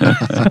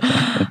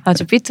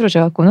 아주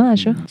삐뚤어져갖고는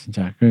아주.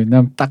 진짜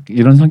난 딱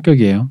이런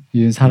성격이에요.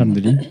 이런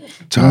사람들이.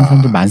 이런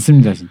사람들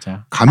많습니다,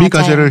 진짜.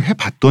 가미가제를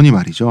해봤더니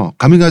말이죠.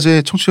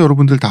 가미가제 청취자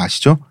여러분들 다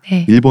아시죠?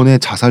 네. 일본의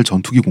자살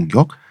전투기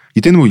공격.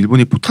 이때는 뭐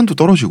일본이 포탄도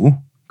떨어지고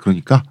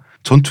그러니까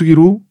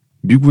전투기로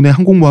미군의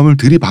항공모함을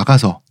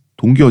들이박아서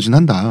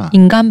동기어진한다.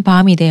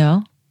 인간밤이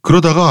돼요.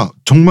 그러다가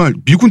정말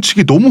미군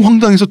측이 너무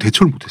황당해서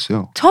대처를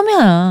못했어요.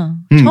 처음이야.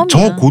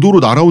 저 고도로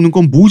날아오는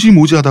건 뭐지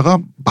하다가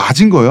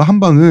맞은 거예요. 한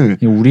방을.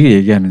 우리가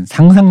얘기하는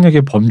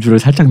상상력의 범주를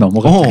살짝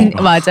넘어갔죠.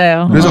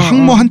 맞아요. 그래서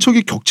항모 한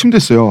척이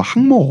격침됐어요.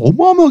 항모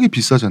어마어마하게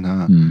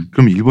비싸잖아.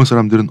 그럼 일본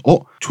사람들은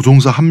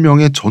조종사 한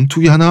명의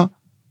전투기 하나는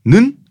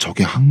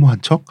적의 항모 한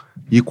척?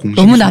 이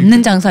공식 너무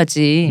남는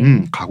장사지.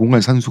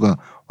 가공할 산수가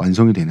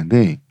완성이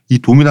되는데 이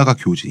도미나가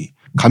교지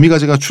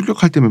가미가제가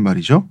출격할 때면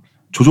말이죠.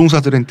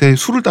 조종사들한테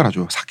술을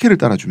따라줘요. 사케를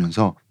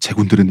따라주면서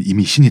제군들은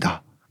이미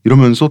신이다.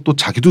 이러면서 또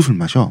자기도 술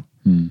마셔.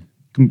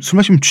 그럼 술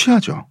마시면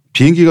취하죠.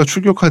 비행기가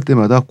출격할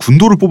때마다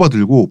군도를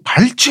뽑아들고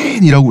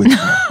발진이라고 외쳐요.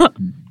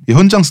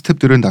 현장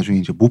스태프들은 나중에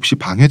이제 몹시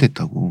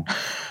방해됐다고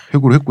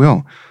회고를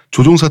했고요.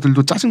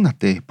 조종사들도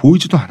짜증났대.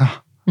 보이지도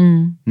않아.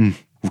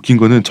 웃긴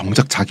거는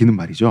정작 자기는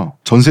말이죠.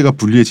 전세가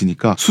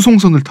불리해지니까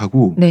수송선을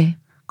타고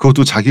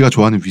그것도 자기가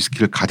좋아하는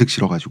위스키를 가득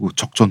실어가지고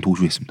적전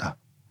도주했습니다.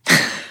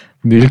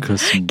 늘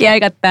그렇습니다. 깨알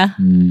같다.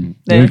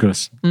 늘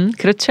그렇습니다.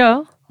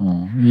 그렇죠.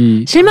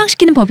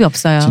 실망시키는 법이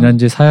없어요.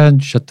 지난주에 사연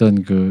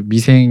주셨던 그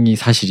미생이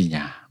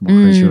사실이냐 뭐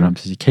그런 식으로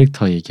하면서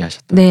캐릭터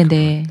얘기하셨던.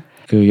 네네.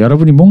 그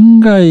여러분이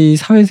뭔가 이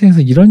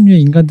사회생에서 이런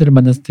류의 인간들을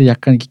만났을 때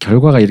약간 이렇게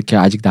결과가 이렇게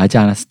아직 나지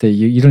않았을 때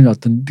이런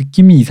어떤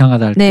느낌이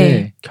이상하다 할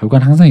때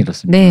결과는 항상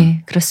이렇습니다.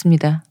 네,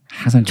 그렇습니다.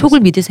 항상 촉을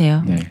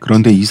믿으세요. 네.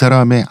 그런데 이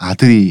사람의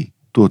아들이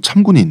또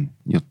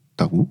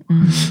참군인이었다고.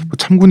 뭐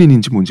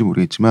참군인인지 뭔지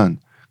모르겠지만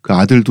그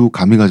아들도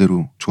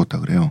가미가제로 죽었다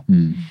그래요.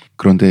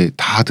 그런데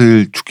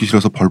다들 죽기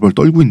싫어서 벌벌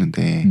떨고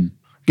있는데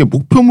이게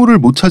목표물을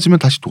못 찾으면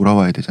다시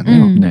돌아와야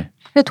되잖아요.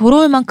 근데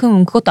돌아올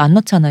만큼 그것도 안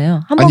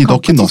넣잖아요. 한 번 아니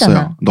넣긴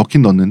넣었어요.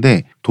 넣긴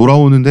넣었는데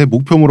돌아오는데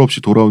목표물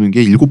없이 돌아오는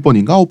게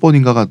 7번인가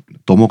 9번인가가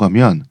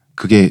넘어가면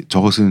그게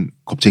저것은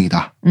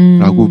겁쟁이다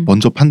라고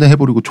먼저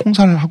판단해버리고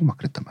총살을 하고 막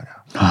그랬단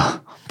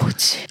말이야.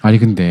 뭐지? 아니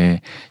근데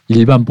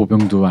일반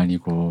보병도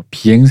아니고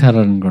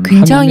비행사라는 건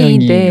굉장히 한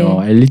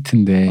명이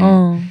엘리트인데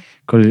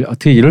그걸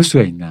어떻게 이럴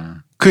수가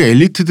있나. 그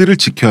엘리트들을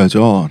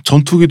지켜야죠.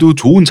 전투기도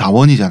좋은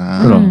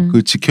자원이잖아. 그럼.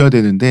 그걸 지켜야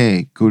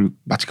되는데 그걸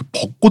마치 그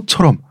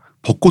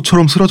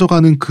벚꽃처럼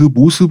쓰러져가는 그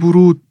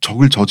모습으로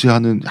적을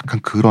저지하는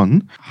약간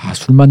그런.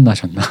 술만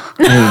나셨나?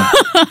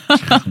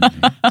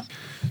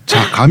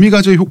 자,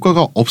 가미가제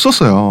효과가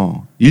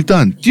없었어요.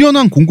 일단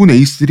뛰어난 공군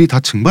에이스들이 다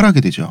증발하게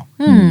되죠.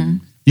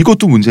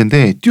 이것도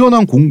문제인데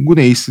뛰어난 공군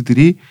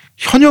에이스들이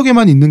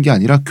현역에만 있는 게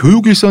아니라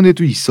교육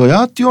일선에도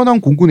있어야 뛰어난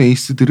공군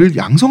에이스들을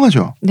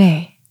양성하죠.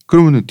 네.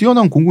 그러면은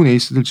뛰어난 공군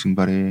에이스들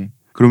증발해.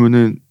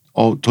 그러면은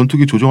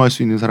전투기 조종할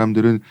수 있는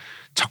사람들은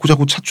자꾸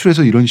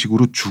차출해서 이런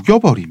식으로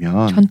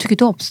죽여버리면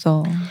전투기도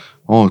없어.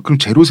 그럼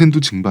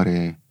제로센도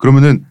증발해.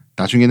 그러면은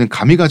나중에는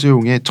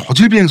가미가제용의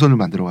저질 비행선을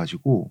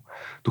만들어가지고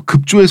또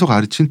급조해서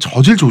가르친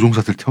저질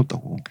조종사들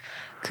태웠다고.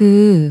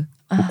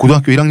 뭐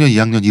고등학교 1학년,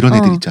 2학년 이런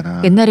애들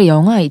있잖아. 옛날에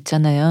영화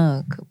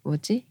있잖아요. 그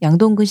뭐지?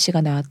 양동근 씨가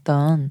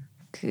나왔던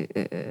그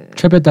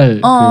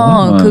최배달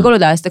그걸로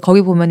나왔을 때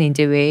거기 보면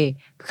이제 왜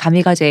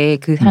가미가제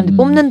그 사람들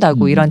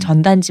뽑는다고 이런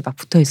전단지 막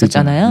붙어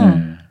있었잖아요.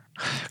 네.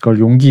 그걸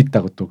용기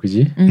있다고 또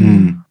그지?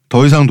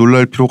 더 이상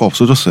놀랄 필요가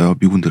없어졌어요.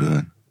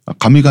 미군들은.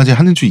 가미가제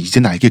하는 줄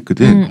이제는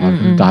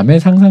알겠거든.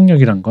 남의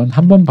상상력이란 건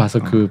한 번 봐서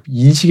그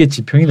인식의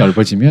지평이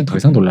넓어지면 더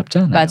이상 놀랍지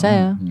않아요.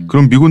 맞아요.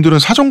 그럼 미군들은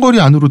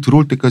사정거리 안으로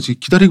들어올 때까지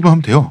기다리기만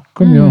하면 돼요.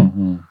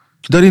 그럼요.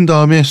 기다린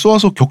다음에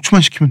쏘아서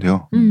격추만 시키면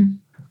돼요.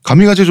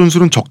 가미가제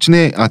전술은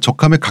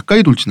적함에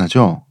가까이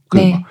돌진하죠.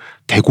 네.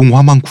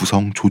 대공화만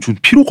구성 조준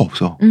필요가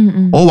없어.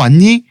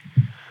 왔니?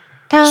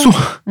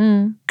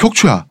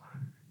 격추야.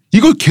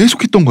 이걸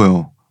계속했던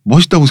거예요.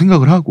 멋있다고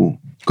생각을 하고.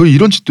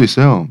 이런 짓도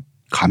했어요.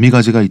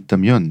 가미가제가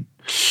있다면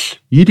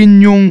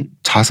 1인용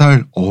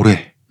자살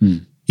어뢰.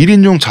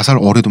 1인용 자살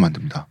어뢰도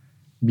만듭니다.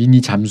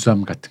 미니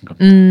잠수함 같은 거.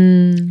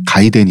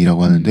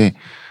 가이덴이라고 하는데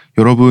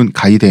여러분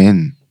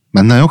가이덴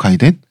맞나요?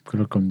 가이덴?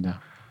 그럴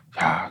겁니다.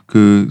 야,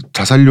 그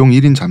자살용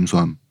 1인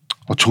잠수함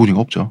어처구니가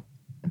없죠.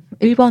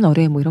 1번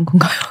어뢰 뭐 이런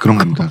건가요? 그런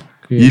겁니다.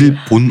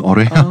 일본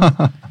어뢰.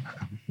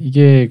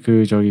 이게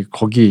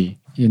거기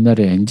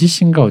옛날에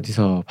NGC인가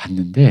어디서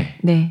봤는데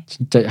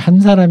진짜 한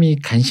사람이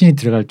간신히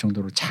들어갈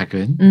정도로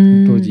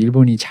작은 또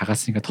일본이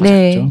작았으니까 더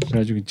작죠.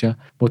 그래가지고 진짜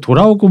뭐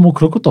돌아오고 뭐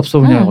그럴 것도 없어.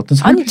 그냥 어떤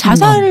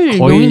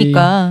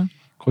자살용이니까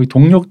거의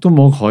동력도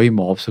뭐 거의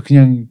뭐 없어.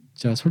 그냥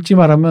진짜 솔직히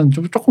말하면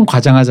조금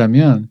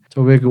과장하자면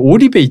저 왜 그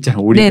오리배 있잖아.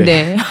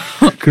 오리배.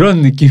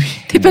 그런 느낌이.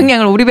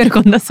 태평양을 오리배를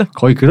건넜어.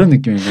 거의 그런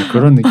느낌이에요.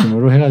 그런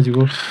느낌으로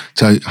해가지고.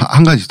 자,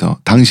 한 가지 더.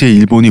 당시에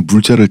일본이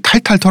물자를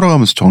탈탈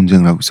털어가면서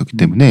전쟁을 하고 있었기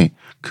때문에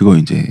그거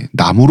이제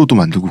나무로도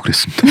만들고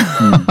그랬습니다.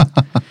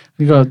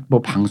 그러니까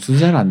뭐 방수도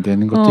잘 안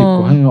되는 것도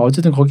있고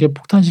어쨌든 거기에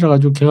폭탄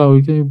실어가지고 걔가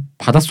이렇게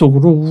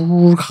바닷속으로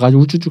우르르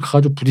가가지고 우쭈쭈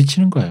가가지고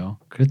부딪히는 거예요.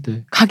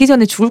 그랬대. 가기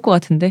전에 죽을 것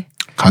같은데.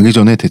 가기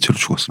전에 대체로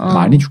죽었습니다.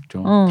 많이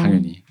죽죠.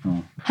 당연히.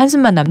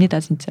 한숨만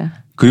납니다 진짜.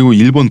 그리고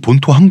일본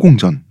본토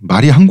항공전.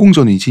 말이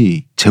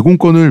항공전이지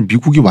제공권을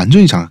미국이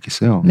완전히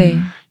장악했어요. 네.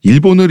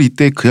 일본을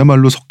이때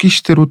그야말로 석기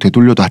시대로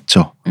되돌려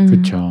놨죠.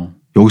 그렇죠.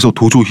 여기서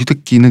도조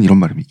히데키는 이런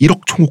말입니다.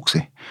 1억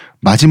총옥새.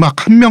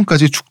 마지막 한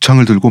명까지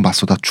죽창을 들고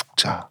맞서다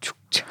죽자.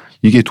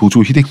 이게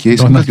도조 히데키의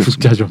생각이었습니다.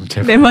 죽자 좀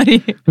제발. 내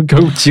말이.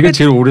 결국 지가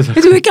제일 오래 살.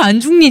 그래서 왜 이렇게 안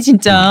죽니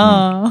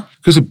진짜.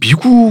 그래서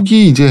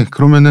미국이 이제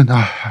그러면은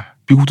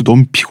미국도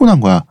너무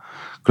피곤한 거야.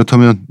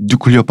 그렇다면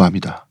뉴클리어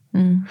밤이다.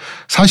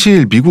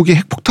 사실 미국이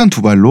핵폭탄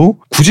 2발로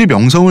굳이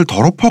명성을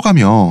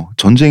더럽혀가며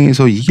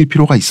전쟁에서 이길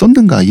필요가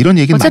있었는가 이런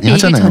얘기를 많이 하잖아요.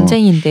 어차피 이게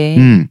전쟁인데.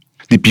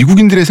 근데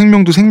미국인들의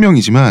생명도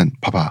생명이지만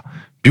봐봐.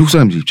 미국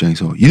사람들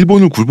입장에서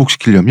일본을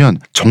굴복시키려면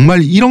정말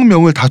 1억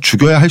명을 다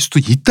죽여야 할 수도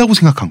있다고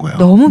생각한 거예요.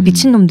 너무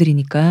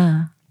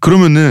미친놈들이니까.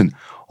 그러면은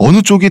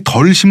어느 쪽이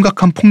덜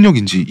심각한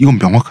폭력인지 이건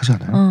명확하지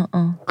않아요?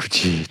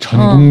 그치.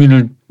 전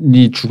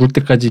국민이 죽을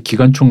때까지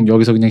기관총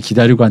여기서 그냥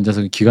기다리고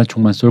앉아서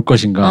기관총만 쏠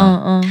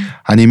것인가.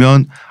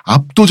 아니면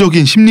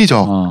압도적인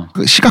심리적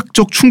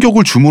시각적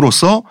충격을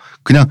줌으로써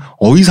그냥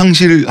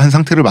어이상실한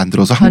상태를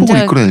만들어서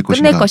항복을 이끌어낼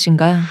끝낼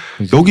것인가.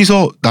 그치.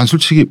 여기서 난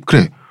솔직히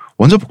그래.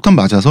 원자폭탄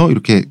맞아서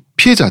이렇게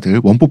피해자들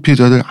원포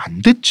피해자들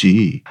안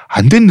됐지.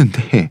 안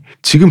됐는데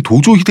지금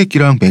도조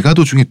히데키랑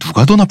메가도 중에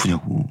누가 더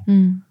나쁘냐고.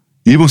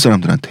 일본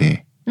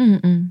사람들한테.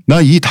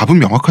 나 이 답은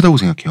명확하다고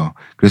생각해요.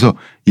 그래서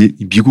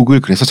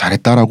미국을 그래서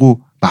잘했다라고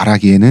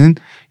말하기에는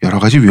여러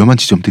가지 위험한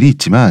지점들이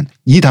있지만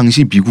이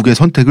당시 미국의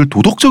선택을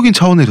도덕적인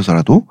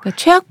차원에서라도 그러니까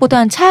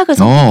최악보다는 차악을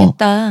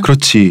선택했다.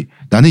 그렇지.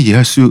 나는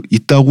이해할 수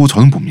있다고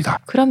저는 봅니다.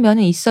 그런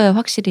면은 있어요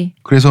확실히.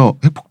 그래서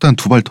핵폭탄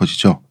 2발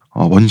터지죠.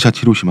 원샷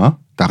히로시마,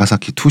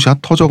 나가사키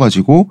투샷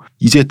터져가지고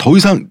이제 더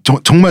이상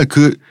정말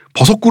그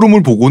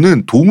버섯구름을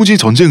보고는 도무지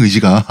전쟁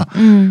의지가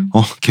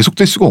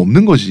계속될 수가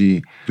없는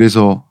거지.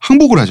 그래서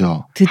항복을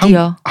하죠.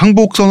 드디어.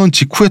 항복 선언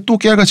직후에 또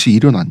깨알같이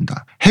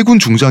일어납니다. 해군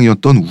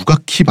중장이었던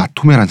우가키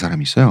마토메라는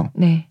사람이 있어요.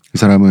 네. 그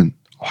사람은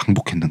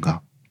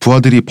항복했는가?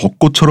 부하들이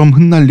벚꽃처럼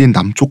흩날린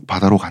남쪽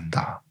바다로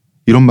간다.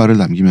 이런 말을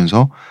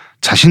남기면서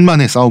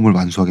자신만의 싸움을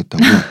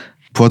완수하겠다고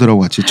부하들하고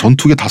같이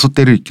전투기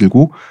 5대를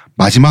이끌고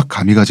마지막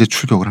가미가제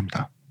출격을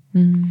합니다.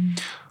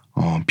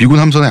 미군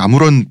함선에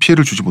아무런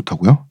피해를 주지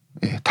못하고요.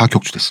 예, 다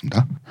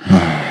격추됐습니다.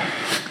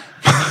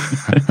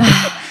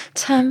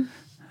 참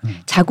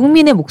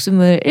자국민의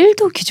목숨을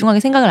 1도 귀중하게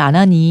생각을 안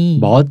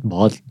하니.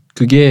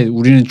 그게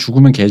우리는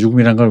죽으면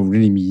개죽음이란 걸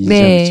우리는 이미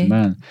인지하고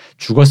있지만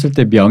죽었을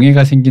때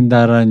명예가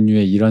생긴다라는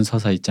류의 이런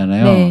서사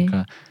있잖아요. 네.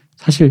 그러니까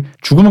사실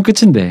죽으면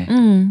끝인데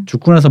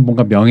죽고 나서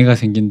뭔가 명예가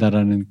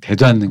생긴다라는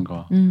되도 않는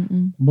거.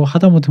 뭐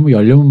하다못해 뭐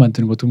연료문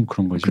만드는 것도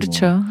그런 거죠.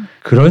 그렇죠. 뭐.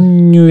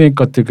 그런 류의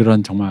것들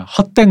그런 정말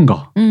헛된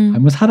거.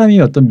 아니면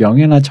사람이 어떤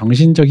명예나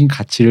정신적인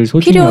가치를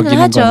소중히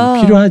여기는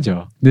건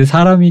필요하죠. 근데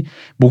사람이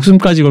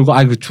목숨까지 걸고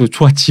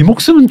좋아 지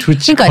목숨은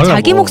좋지. 그러니까 걸라고.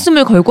 자기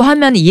목숨을 걸고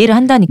하면 이해를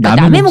한다니까.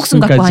 남의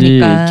목숨 갖고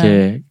하니까.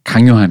 이렇게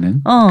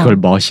강요하는 그걸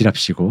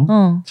멋이랍시고.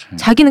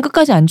 자기는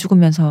끝까지 안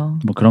죽으면서.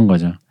 뭐 그런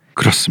거죠.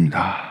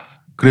 그렇습니다.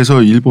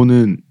 그래서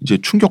일본은 이제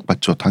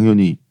충격받죠.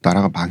 당연히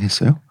나라가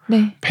망했어요.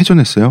 네.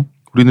 패전했어요.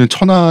 우리는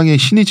천황의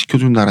신이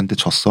지켜준 나라인데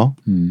졌어.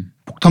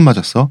 폭탄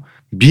맞았어.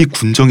 미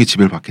군정의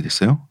지배를 받게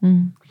됐어요.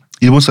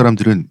 일본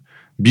사람들은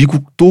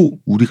미국도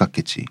우리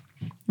같겠지.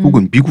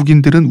 혹은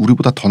미국인들은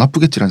우리보다 더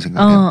나쁘겠지라는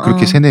생각이에요.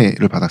 그렇게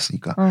세뇌를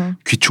받았으니까.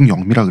 귀충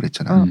영미라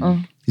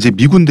그랬잖아요. 이제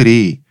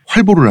미군들이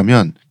활보를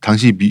하면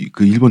당시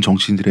그 일본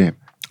정치인들의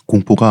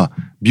공포가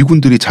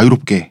미군들이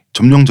자유롭게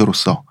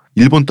점령자로서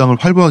일본 땅을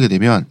활보하게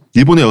되면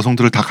일본의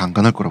여성들을 다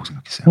강간할 거라고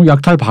생각했어요.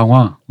 약탈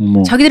방화.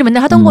 뭐. 자기들이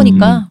맨날 하던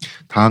거니까.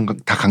 다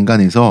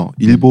강간해서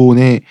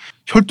일본의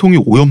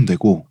혈통이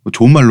오염되고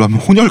좋은 말로 하면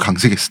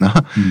혼혈강색했으나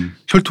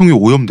혈통이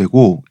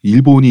오염되고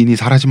일본인이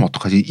사라지면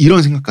어떡하지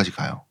이런 생각까지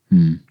가요.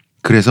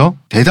 그래서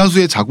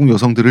대다수의 자국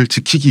여성들을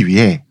지키기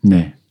위해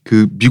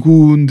그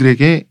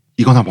미군들에게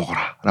이거나 먹어라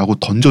라고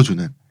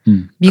던져주는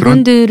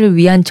미군들을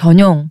위한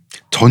전용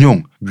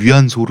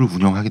위안소를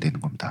운영하게 되는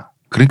겁니다.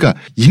 그러니까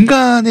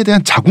인간에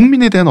대한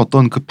자국민에 대한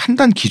어떤 그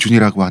판단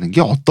기준이라고 하는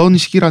게 어떤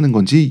식이라는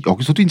건지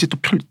여기서도 이제 또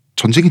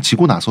전쟁이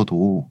지고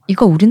나서도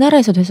이거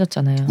우리나라에서도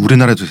했었잖아요.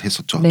 우리나라에도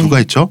했었죠. 네. 누가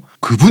했죠?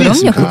 그분이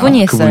했습니다.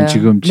 그분이 했어요.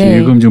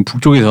 그분 지금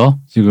북쪽에서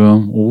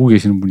지금 오고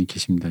계시는 분이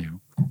계십니다.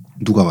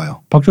 누가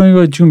와요?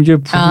 박정희가 지금 이제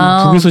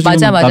북에서 지금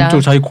맞아.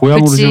 남쪽 자기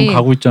고향으로 그치. 지금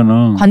가고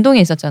있잖아. 관동에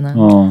있었잖아.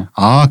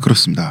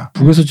 그렇습니다.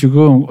 북에서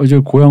지금 이제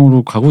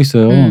고향으로 가고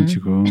있어요.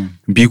 지금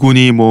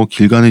미군이 뭐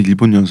길 가는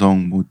일본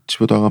여성 뭐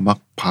집에다가 막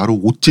바로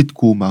옷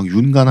찢고 막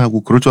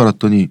윤간하고 그럴 줄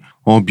알았더니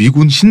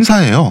미군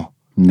신사예요.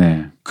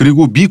 네.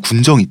 그리고 미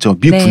군정 있죠.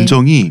 미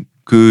군정이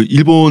그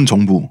일본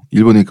정부,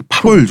 일본의 그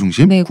 8월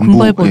중심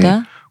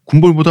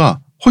군벌보다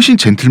훨씬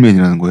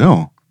젠틀맨이라는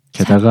거예요.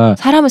 게다가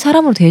사람을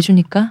사람으로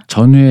대해주니까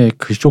전후에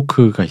그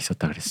쇼크가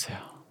있었다 그랬어요.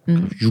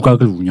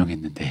 유곽을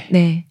운영했는데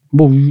네.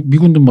 뭐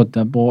미군도 뭐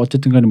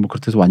어쨌든 간에 뭐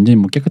그렇다고 해서 완전히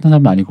뭐 깨끗한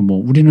사람도 아니고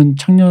뭐 우리는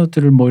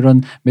창녀들을 뭐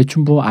이런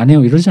매춘부 안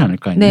해요 이러지 않을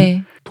거 아니에요.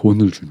 네.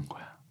 돈을 주는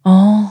거야.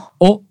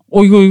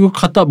 이거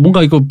갖다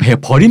뭔가 이거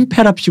버린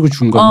패랍시고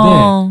준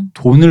건데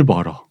돈을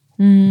벌어.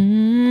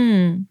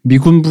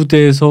 미군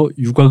부대에서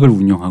유곽을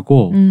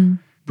운영하고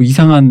뭐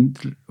이상한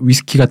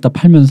위스키 갖다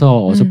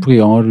팔면서 어설프게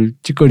영어를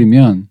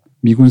찌꺼리면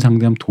미군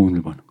상대하면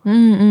돈을 버는 거야.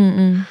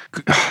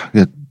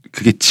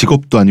 그게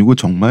직업도 아니고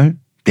정말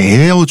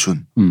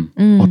내어준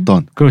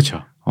어떤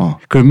그렇죠.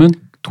 그러면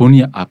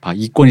돈이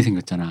이권이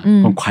생겼잖아.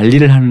 그럼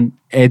관리를 하는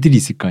애들이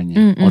있을 거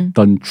아니에요.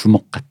 어떤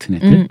주먹 같은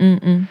애들.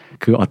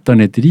 그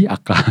어떤 애들이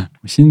아까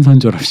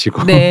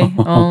신선조랍시고 네.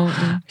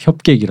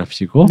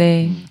 협객이랍시고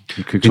네.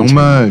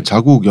 정말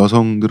자국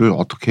여성들을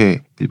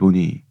어떻게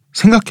일본이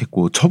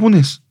생각했고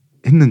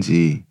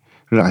처분했는지를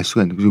알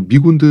수가 있는. 그리고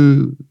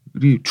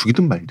미군들이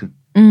죽이든 말든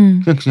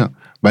그냥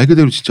말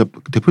그대로 진짜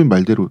대표님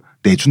말대로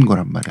내준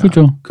거란 말이야.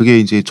 그렇죠. 그게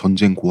이제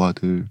전쟁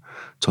고아들,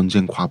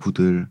 전쟁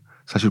과부들,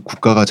 사실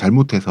국가가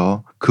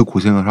잘못해서 그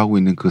고생을 하고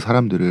있는 그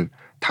사람들을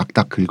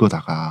닥닥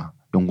긁어다가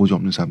연고지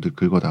없는 사람들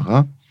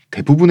긁어다가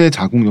대부분의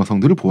자국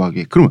여성들을 보호하기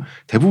위해. 그러면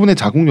대부분의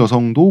자국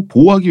여성도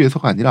보호하기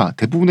위해서가 아니라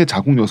대부분의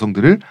자국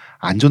여성들을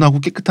안전하고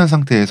깨끗한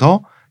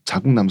상태에서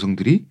자국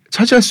남성들이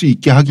차지할 수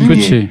있게 하기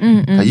위해.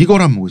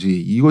 이거란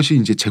뭐지? 이것이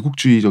이제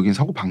제국주의적인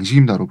사고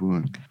방식입니다,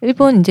 여러분.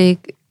 일본 이제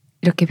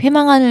이렇게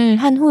패망을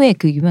한 후에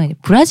그 유명한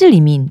브라질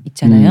이민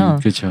있잖아요.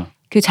 그렇죠.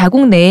 그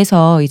자국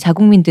내에서 이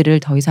자국민들을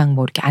더 이상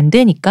뭐 이렇게 안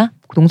되니까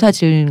농사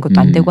지은 것도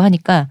안 되고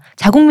하니까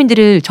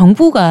자국민들을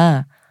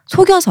정부가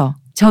속여서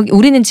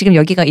우리는 지금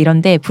여기가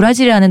이런데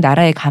브라질이라는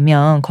나라에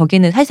가면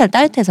거기는 살살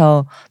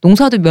따뜻해서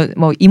농사도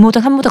뭐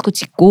이모작 삼모작도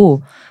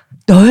짓고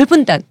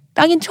넓은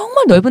땅인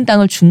정말 넓은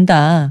땅을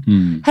준다.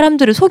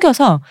 사람들을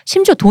속여서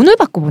심지어 돈을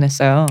받고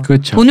보냈어요.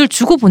 그렇죠. 돈을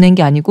주고 보낸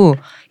게 아니고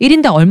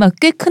 1인당 얼마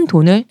꽤 큰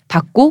돈을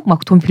받고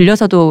막 돈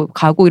빌려서도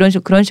가고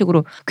그런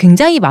식으로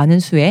굉장히 많은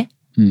수의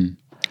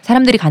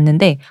사람들이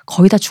갔는데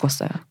거의 다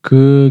죽었어요.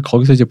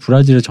 거기서 이제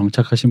브라질에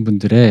정착하신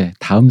분들의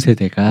다음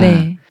세대가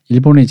네.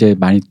 일본에 이제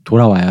많이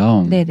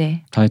돌아와요.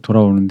 네네. 다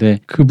돌아오는데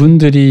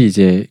그분들이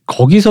이제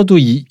거기서도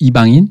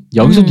이방인,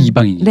 여기서도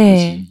이방인인 네.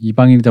 거지.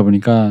 이방인이다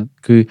보니까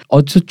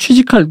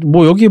취직할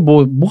뭐 여기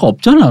뭐가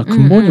없잖아.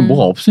 근본이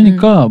뭐가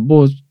없으니까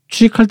뭐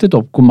취직할 데도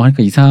없고 막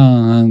하니까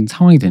이상한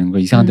상황이 되는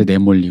거야. 이상한 데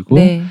내몰리고.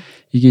 네.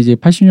 이게 이제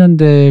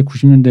 80년대,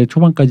 90년대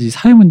초반까지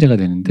사회 문제가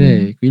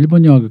되는데 그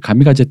일본 영화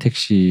가미가제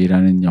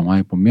택시라는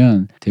영화에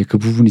보면 되게 그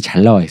부분이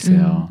잘 나와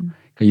있어요.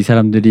 그러니까 이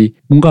사람들이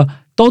뭔가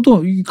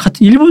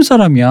같은 일본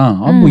사람이야.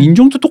 뭐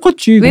인종도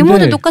똑같지.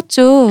 외모도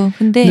똑같죠.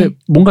 근데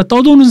뭔가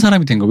떠도는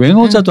사람이 된 거야.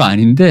 외노자도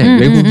아닌데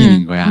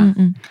외국인인 거야.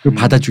 그걸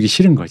받아주기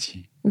싫은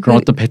거지. 그런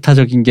어떤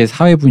배타적인 게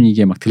사회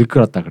분위기에 막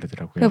들끓었다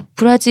그러더라고요. 그러니까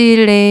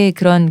브라질에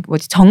그런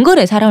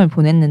정글에 사람을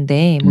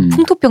보냈는데 뭐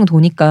풍토병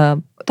도니까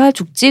다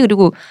죽지.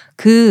 그리고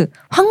그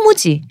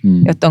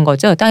황무지였던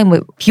거죠. 땅이 뭐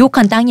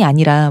비옥한 땅이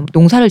아니라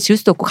농사를 지을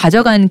수도 없고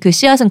가져간 그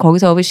씨앗은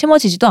거기서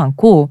심어지지도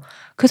않고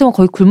그래서 뭐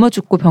거의 굶어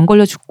죽고 병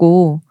걸려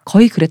죽고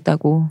거의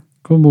그랬다고.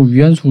 그럼 뭐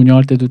위안소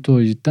운영할 때도 또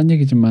딴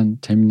얘기지만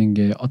재밌는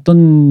게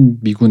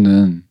어떤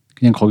미군은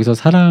그냥 거기서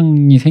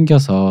사랑이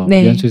생겨서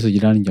네. 위안소에서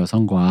일하는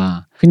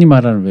여성과 흔히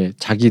말하는 왜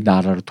자기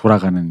나라로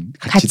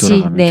같이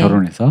돌아가는 네.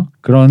 결혼해서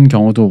그런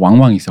경우도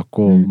왕왕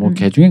있었고 뭐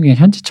걔 중에 그냥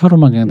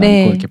현지처럼만 그냥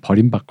남고 이렇게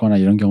버림받거나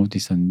이런 경우도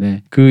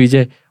있었는데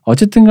이제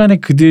어쨌든 간에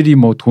그들이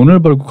뭐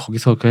돈을 벌고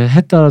거기서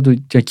했더라도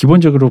이제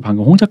기본적으로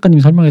방금 홍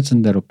작가님이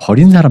설명했던 대로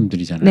버린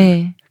사람들이잖아요.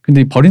 네.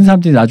 근데 버린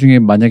사람들이 나중에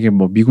만약에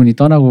뭐 미군이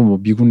떠나고 뭐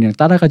미군이랑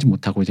따라가지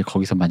못하고 이제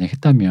거기서 만약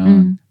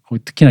했다면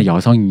특히나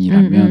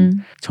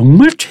여성이라면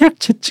정말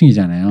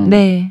최악체층이잖아요.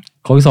 네.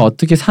 거기서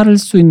어떻게 살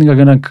수 있는가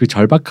그냥 그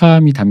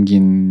절박함이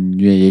담긴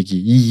류의 얘기.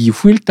 이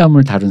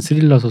후일담을 다룬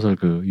스릴러 소설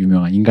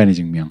유명한 인간의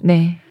증명.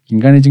 네.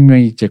 인간의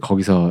증명이 이제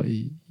거기서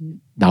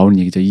나오는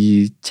얘기죠.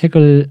 이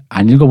책을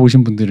안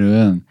읽어보신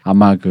분들은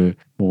아마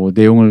뭐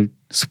내용을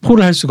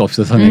스포를 할 수가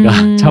없어서 내가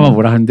차마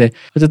뭐라 하는데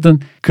어쨌든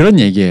그런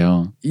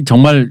얘기예요.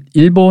 정말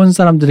일본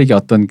사람들에게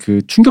어떤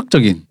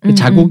충격적인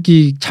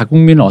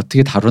자국민을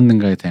어떻게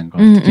다뤘는가에 대한 거.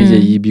 특히 이제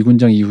이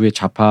미군정 이후에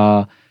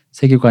좌파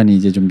세계관이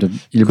이제 좀 더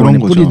일본에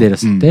뿌리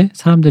내렸을 때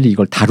사람들이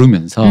이걸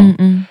다루면서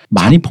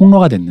많이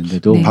폭로가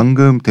됐는데도 네.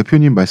 방금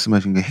대표님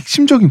말씀하신 게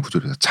핵심적인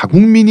구조래요.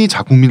 자국민이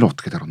자국민을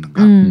어떻게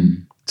다뤘는가.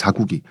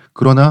 자국이.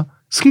 그러나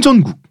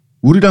승전국.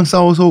 우리랑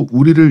싸워서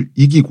우리를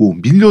이기고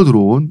밀려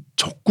들어온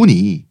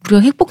적군이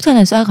우리가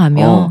핵폭탄을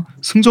쏴가며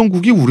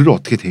승전국이 우리를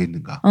어떻게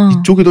대했는가.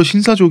 이쪽이 더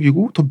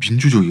신사적이고 더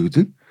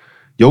민주적이거든.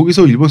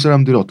 여기서 일본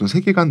사람들의 어떤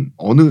세계관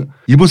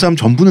일본 사람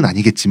전부는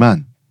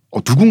아니겠지만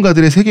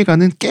누군가들의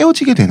세계관은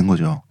깨어지게 되는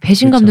거죠.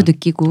 배신감도 그렇죠.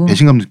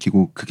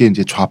 느끼고 그게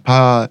이제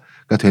좌파가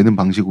되는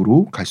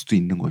방식으로 갈 수도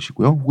있는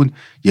것이고요. 혹은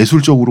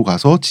예술적으로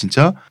가서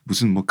진짜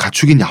무슨 뭐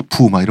가축인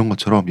야프 막 이런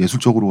것처럼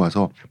예술적으로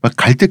가서 막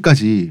갈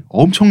때까지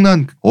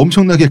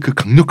엄청나게 그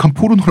강력한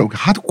포르노라고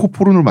하드코어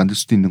포르노를 만들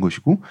수도 있는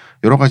것이고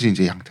여러 가지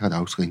이제 양태가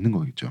나올 수가 있는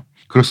거겠죠.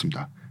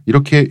 그렇습니다.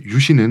 이렇게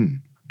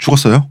유신은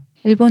죽었어요.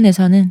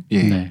 일본에서는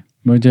예. 네.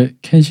 뭐 이제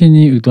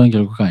켄신이 의도한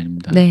결과가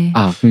아닙니다. 네.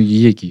 그럼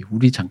이 얘기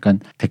우리 잠깐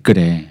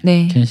댓글에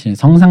네. 켄신의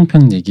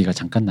성상평 얘기가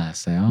잠깐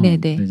나왔어요.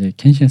 네네. 이제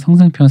켄신의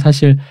성상평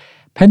사실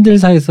팬들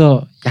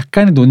사이에서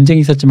약간의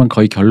논쟁이 있었지만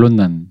거의 결론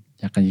난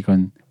약간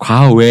이건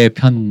과외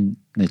편의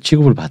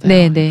취급을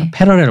받아요. 그러니까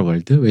패러렐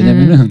월드.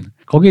 왜냐면은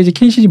거기에 이제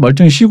켄신이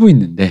멀쩡히 쉬고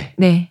있는데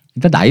네.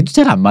 일단 나이도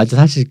잘 안 맞아.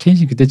 사실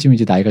켄신 그때쯤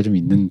이제 나이가 좀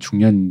있는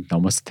중년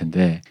넘었을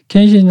텐데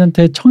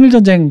켄신한테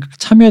청일전쟁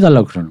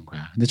참여해달라고 그러는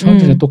거야. 근데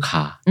청일전쟁 또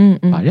가.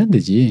 말이 안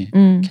되지.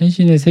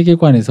 켄신의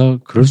세계관에서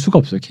그럴 수가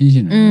없어요.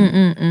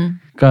 켄신은.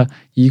 그러니까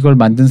이걸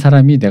만든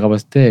사람이 내가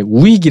봤을 때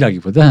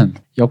우익이라기보단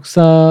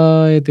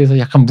역사에 대해서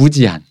약간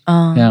무지한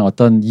그냥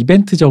어떤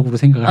이벤트적으로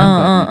생각을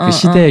한 거야. 그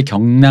시대의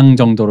경랑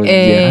정도로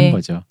이해를 한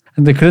거죠.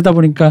 근데 그러다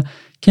보니까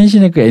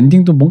켄신의 그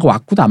엔딩도 뭔가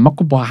왔고도 안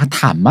맞고 뭐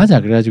다 안 맞아.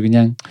 그래가지고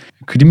그냥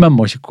그림만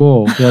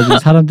멋있고 그래가지고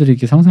사람들이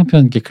이렇게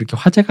성상편 게 그렇게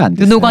화제가 안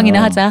됐어요.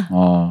 눈호강이나 하자.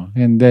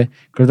 근데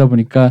그러다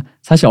보니까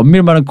사실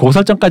엄밀히 말하면 그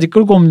설정까지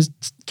끌고 오면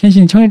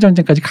켄신이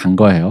청일전쟁까지 간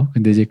거예요.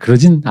 근데 이제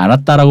그러진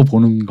않았다라고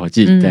보는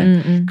거지.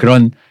 일단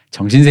그런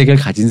정신세계를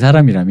가진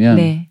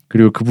사람이라면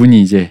그리고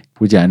그분이 이제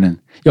보지 않은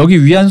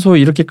여기 위안소에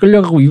이렇게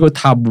끌려가고 이거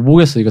다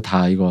뭐겠어.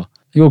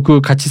 이거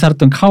그 같이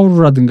살았던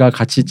카오루라든가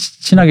같이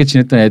친하게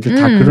지냈던 애들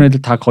다 그런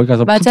애들 다 거기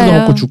가서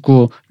푸드먹고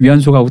죽고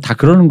위안소 가고 다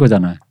그러는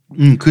거잖아요.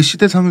 그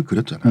시대상을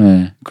그렸잖아요.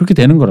 네, 그렇게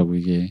되는 거라고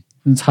이게.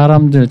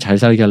 사람들 잘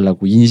살게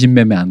하려고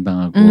인신매매 안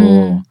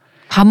당하고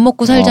밥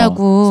먹고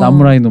살자고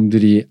사무라이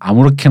놈들이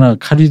아무렇게나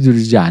칼이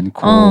들지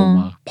않고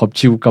막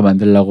법치국가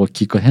만들려고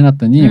기껏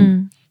해놨더니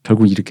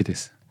결국 이렇게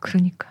됐어.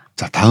 그러니까.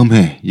 자, 다음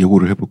해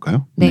예고를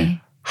해볼까요? 네.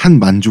 한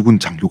만주군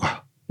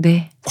장교가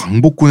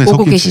광복군에 오고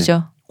섞인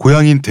계시죠. 채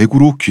고향인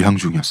대구로 귀향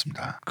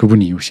중이었습니다.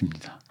 그분이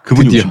오십니다.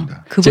 그분이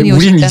오십니다.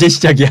 우린 이제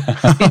시작이야.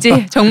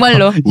 이제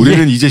정말로.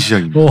 우리는 이제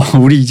시작입니다.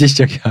 우리 이제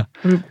시작이야.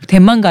 우리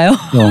대만 가요?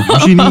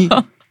 유신이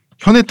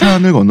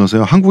현해탄을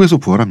건너서요 한국에서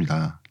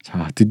부활합니다.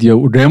 자, 드디어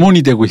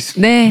레몬이 되고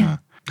있습니다. 네.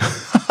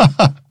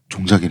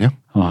 종작이래요?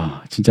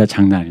 진짜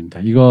장난 아닙니다.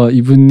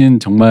 이분은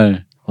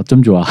정말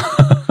어쩜 좋아.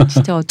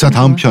 진짜 어쩜 자,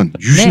 다음 좋아. 편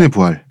유신의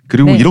부활.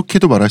 그리고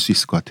이렇게도 말할 수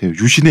있을 것 같아요.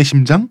 유신의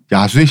심장,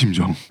 야수의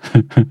심정.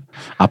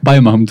 아빠의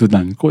마음도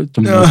난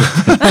좀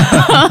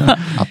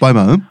아빠의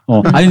마음?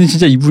 아니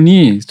진짜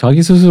이분이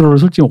자기 스스로를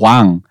솔직히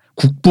왕,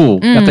 국부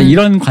약간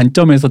이런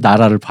관점에서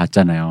나라를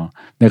봤잖아요.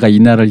 내가 이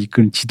나라를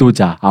이끄는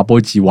지도자,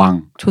 아버지,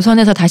 왕.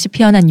 조선에서 다시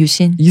피어난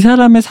유신. 이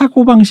사람의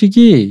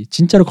사고방식이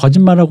진짜로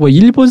거짓말하고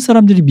일본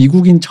사람들이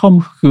미국인 처음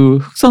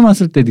흑선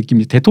왔을 때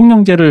느낌이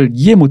대통령제를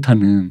이해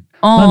못하는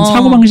난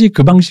사고방식이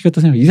그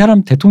방식이었다 생각. 이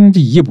사람 대통령제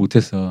이해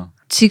못했어.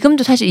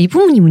 지금도 사실 이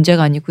부분이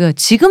문제가 아니고요.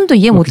 지금도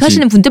이해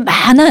못하시는 분들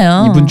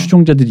많아요. 이분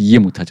추종자들이 이해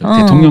못하죠.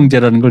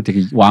 대통령제라는 걸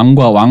되게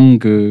왕과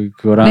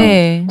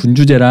그거랑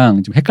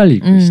군주제랑 좀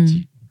헷갈리고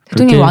계시지.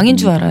 대통령이 왕인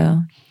줄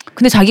알아요.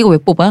 근데 자기가 왜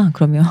뽑아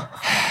그러면?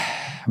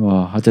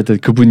 어쨌든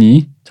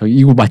그분이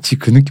이거 마치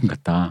그 느낌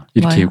같다.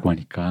 이렇게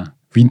예고하니까.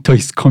 윈터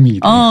이즈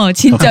커밍이다.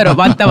 진짜로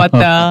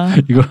맞다.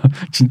 이거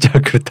진짜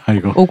그렇다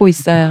이거. 오고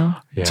있어요.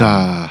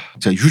 자,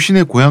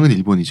 유신의 고향은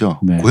일본이죠.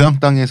 네. 고향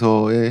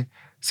땅에서의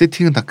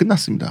세팅은 다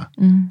끝났습니다.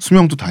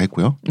 수명도 다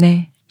했고요.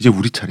 네. 이제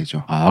우리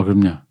차례죠.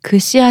 그럼요. 그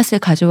씨앗을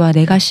가져와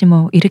내가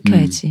심어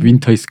일으켜야지.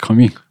 윈터 이즈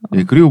커밍.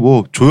 네, 그리고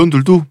뭐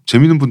조연들도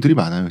재밌는 분들이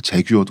많아요.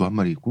 재규어도 한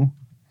마리 있고.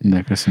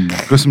 네, 그렇습니다.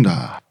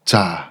 그렇습니다.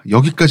 자,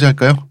 여기까지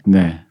할까요?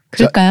 네.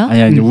 그럴까요?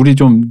 아니 우리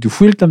좀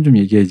후일담 좀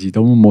얘기해야지.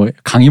 너무 뭐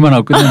강의만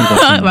하고 끝내는 거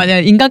같아요.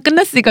 맞아요. 인간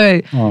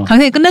끝났으니까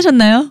강생이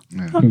끝나셨나요?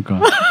 네.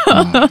 그러니까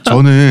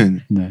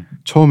저는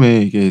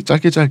처음에 이게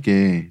짧게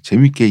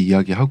재밌게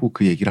이야기하고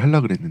그 얘기를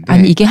하려고 그랬는데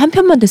아니 이게 한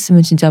편만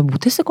됐으면 진짜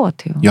못했을 것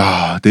같아요.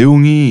 야,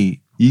 내용이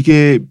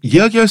이게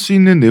이야기할 수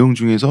있는 내용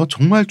중에서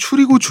정말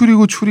추리고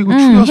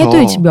추려서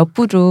해도 지금 몇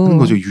부로 하는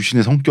거죠.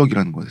 유신의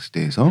성격이라는 것에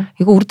대해서.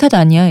 이거 우리 탓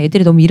아니야.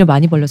 애들이 너무 일을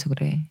많이 벌려서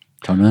그래.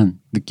 저는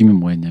느낌이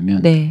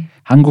뭐였냐면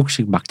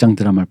한국식 막장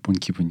드라마를 본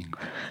기분인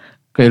거예요.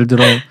 그러니까 예를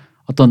들어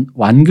어떤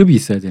완급이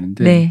있어야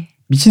되는데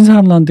미친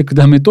사람 나왔는데 그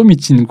다음에 또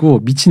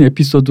미친고 미친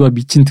에피소드와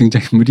미친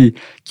등장인물이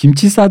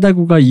김치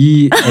싸다구가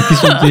이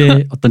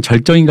에피소드의 어떤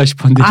절정인가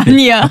싶었는데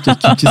아니야. 갑자기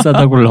김치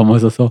싸다구를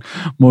넘어서서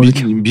뭐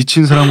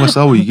미친 사람과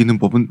싸워 이기는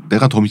법은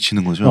내가 더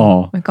미치는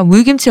거죠. 그러니까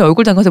물김치에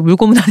얼굴 담가서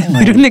물고문하는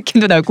뭐 이런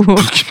느낌도 나고.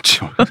 물김치.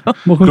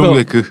 뭐 그런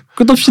게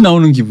끝없이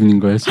나오는 기분인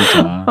거예요,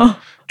 진짜.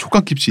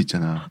 촉각김치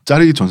있잖아.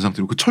 자르기 전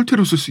상태로 그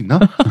철퇴로 쓸 수 있나?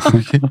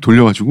 이렇게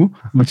돌려가지고.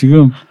 뭐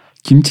지금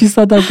김치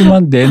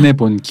싸다구만 내내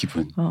본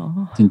기분.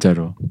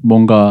 진짜로.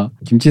 뭔가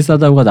김치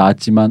싸다구가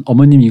나왔지만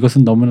어머님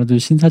이것은 너무나도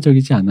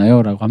신사적이지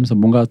않아요? 라고 하면서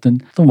뭔가 어떤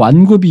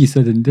완급이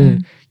있어야 되는데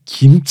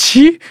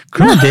김치?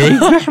 그럼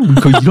내가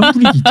이런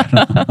분위기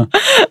있잖아.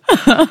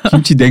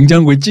 김치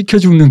냉장고에 찍혀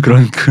죽는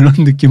그런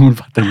느낌으로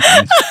봤다니까.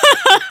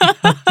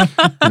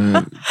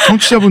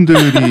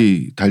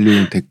 청취자분들이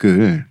달린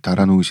댓글,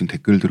 달아놓으신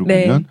댓글들을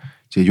보면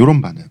이제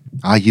이런 반응.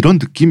 이런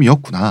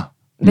느낌이었구나.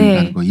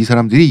 라는 거. 이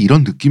사람들이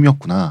이런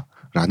느낌이었구나.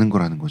 라는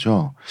거라는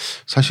거죠.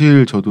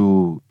 사실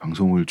저도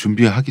방송을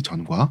준비하기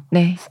전과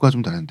후가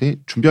좀 다른데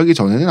준비하기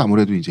전에는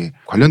아무래도 이제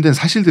관련된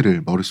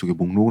사실들을 머릿속에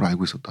목록을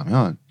알고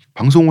있었다면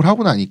방송을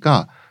하고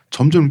나니까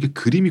점점 이렇게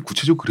그림이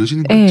구체적으로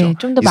그려지는 거 네, 있죠.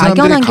 좀 더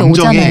막연한 게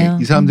오잖아요.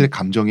 이 사람들의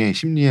감정에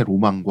심리의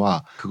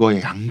로망과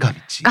그거의 양감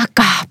있지.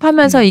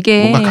 깝깝하면서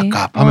이게 뭔가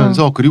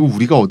깝깝하면서 그리고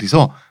우리가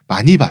어디서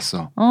많이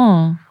봤어.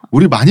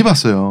 우리 많이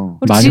봤어요.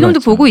 우리 지금도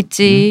봤죠. 보고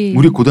있지.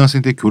 우리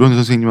고등학생 때 교련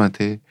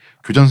선생님한테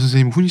교장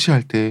선생님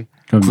훈시할 때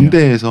그럼요.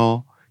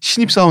 군대에서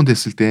신입사원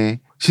됐을 때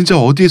진짜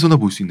어디에서나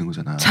볼 수 있는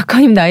거잖아.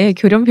 작가님 나이에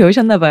교련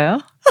배우셨나 봐요.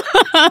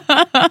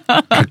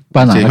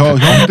 이제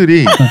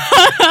형들이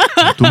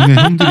동네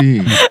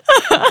형들이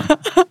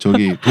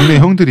동네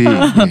형들이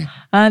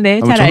네,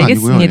 잘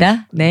알겠습니다.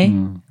 아니고요. 네.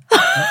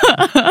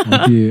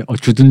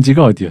 어디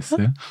주둔지가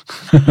어디였어요?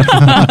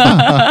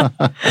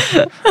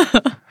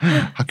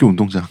 학교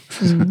운동장.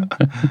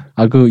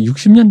 그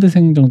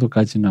 60년대생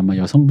정도까지는 아마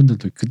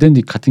여성분들도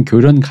그때는 같은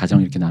교련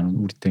가정 이렇게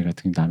우리 때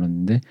같은 게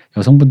나눴는데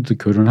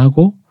여성분들도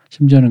교련하고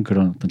심지어는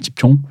그런 어떤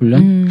집총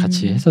훈련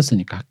같이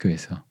했었으니까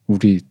학교에서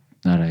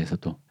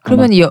우리나라에서도.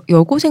 그러면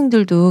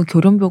여고생들도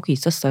교련복이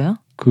있었어요?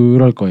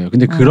 그럴 거예요.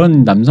 근데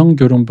그런 남성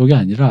교련복이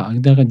아니라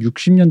근데 약간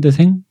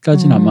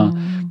 60년대생까지는 아마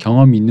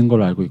경험이 있는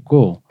걸로 알고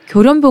있고.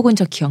 교련복은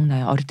저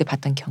기억나요. 어릴 때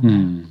봤던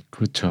기억나요.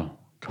 그렇죠.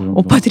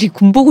 오빠들이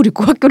군복을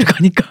입고 학교를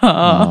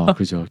가니까.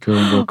 그죠.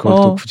 교련복 그걸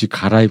또 굳이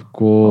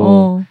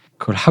갈아입고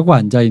그걸 하고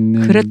앉아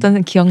있는.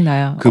 그랬던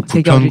기억나요. 그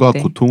불편과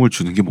고통을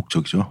주는 게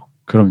목적이죠.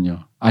 그럼요.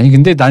 아니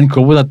근데 난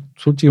그거보다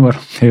솔직히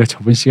말하면 내가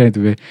저번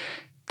시간에도 왜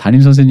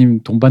담임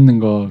선생님 돈 받는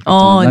거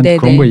난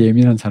그런 거에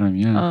예민한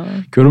사람이야.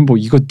 교련복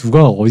이거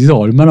누가 어디서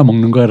얼마나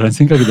먹는 거야라는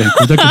생각이 내가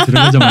고등학교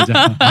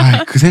들어가자마자.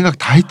 그 생각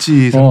다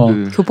했지.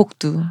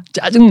 교복도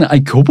짜증나.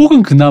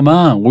 교복은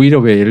그나마 오히려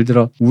왜 예를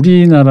들어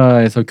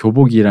우리나라에서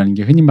교복이라는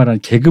게 흔히 말하는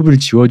계급을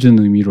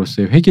지워주는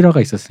의미로서의 획일화가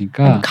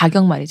있었으니까.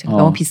 가격 말이죠.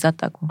 너무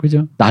비쌌다고.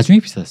 그죠. 나중에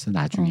비쌌어요.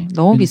 나중에.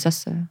 너무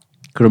비쌌어요.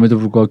 그럼에도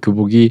불구하고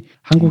교복이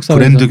한국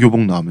사회에서 브랜드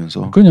교복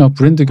나오면서 그냥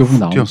브랜드 교복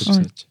나오면서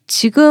비쌌지.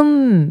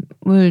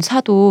 지금을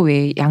사도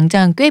왜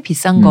양장 꽤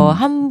비싼 거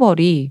한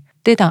벌이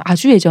그때당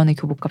아주 예전에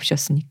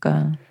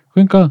교복값이었으니까.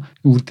 그러니까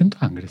우리 때는 또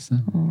안 그랬어.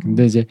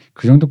 근데 이제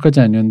그 정도까지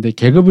아니었는데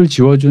계급을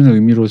지워주는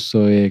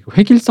의미로서의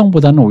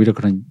획일성보다는 오히려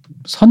그런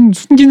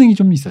순기능이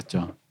좀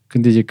있었죠.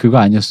 근데 이제 그거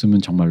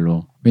아니었으면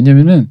정말로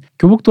왜냐면은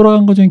교복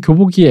돌아간 거 중에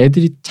교복이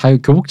애들이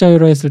교복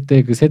자유로 했을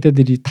때 그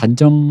세대들이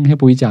단정해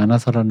보이지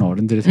않아서라는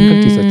어른들의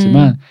생각도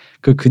있었지만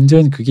그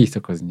근저에는 그게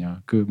있었거든요.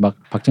 그 막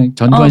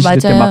전두환 시대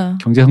때 막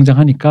경제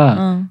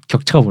성장하니까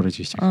격차가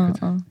벌어지기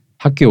시작했거든.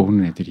 학교에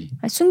오는 애들이.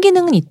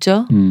 순기능은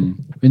있죠.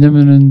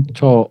 왜냐면은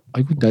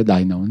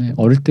나이 나오네.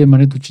 어릴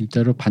때만 해도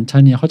진짜로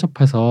반찬이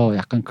허접해서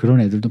약간 그런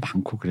애들도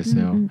많고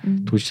그랬어요.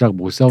 도시락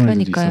못 사온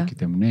애들도 있었기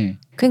때문에.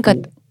 그러니까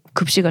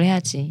급식을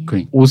해야지.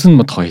 옷은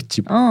뭐 더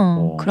했지.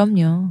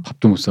 그럼요.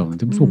 밥도 못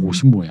사오는데 무슨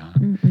옷이 뭐야.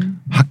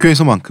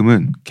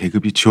 학교에서만큼은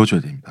계급이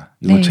지워져야 됩니다.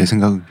 이건 제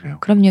생각은 그래요.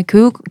 그럼요.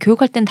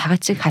 교육할 땐 다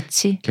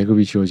같이.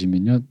 계급이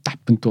지워지면요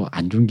나쁜 또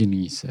안 좋은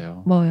기능이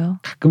있어요. 뭐요?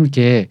 가끔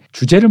이렇게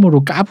주제를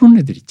모르고 까부는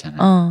애들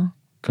있잖아.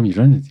 그럼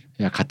이런 애들.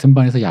 야 같은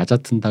반에서 야자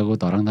튼다고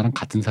너랑 나랑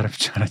같은 사람인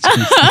줄 알았지.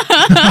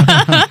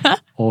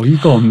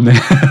 어이가 없네.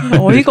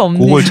 어이가 없네.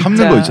 그걸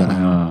참는 거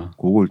있잖아요.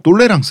 그걸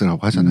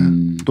똘레랑스라고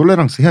하잖아요.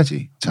 똘레랑스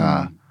해야지.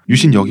 자.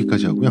 유신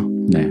여기까지 하고요.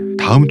 네.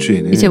 다음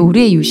주에는 이제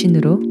우리의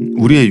유신으로.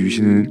 우리의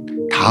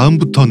유신은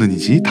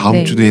다음부터는이지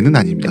다음 주에는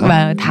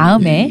아닙니다.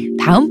 다음에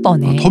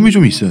다음번에 텀이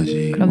좀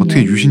있어야지. 그럼요.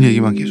 어떻게 유신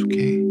얘기만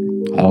계속해.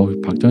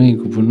 박정희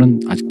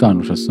그분은 아직도 안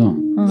오셨어.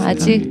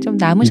 아직 좀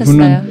남으셨어요.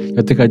 이분은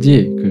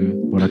여태까지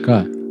그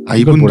뭐랄까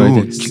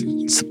이분도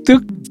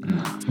습득.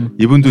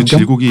 이분도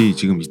질곡이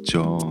지금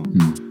있죠.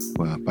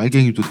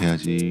 빨갱이도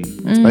돼야지.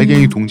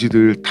 빨갱이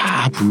동지들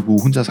다 불고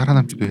혼자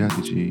살아남기도 해야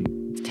되지.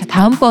 자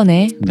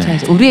다음번에 자,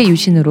 이제 우리의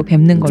유신으로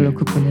뵙는 걸로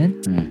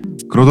그분은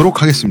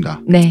그러도록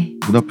하겠습니다. 네.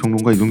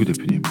 문화평론가 이동규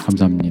대표님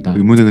감사합니다.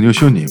 의문의 그녀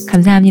시원님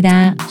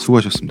감사합니다.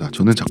 수고하셨습니다.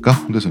 저는 작가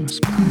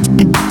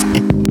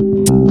홍대선이었습니다.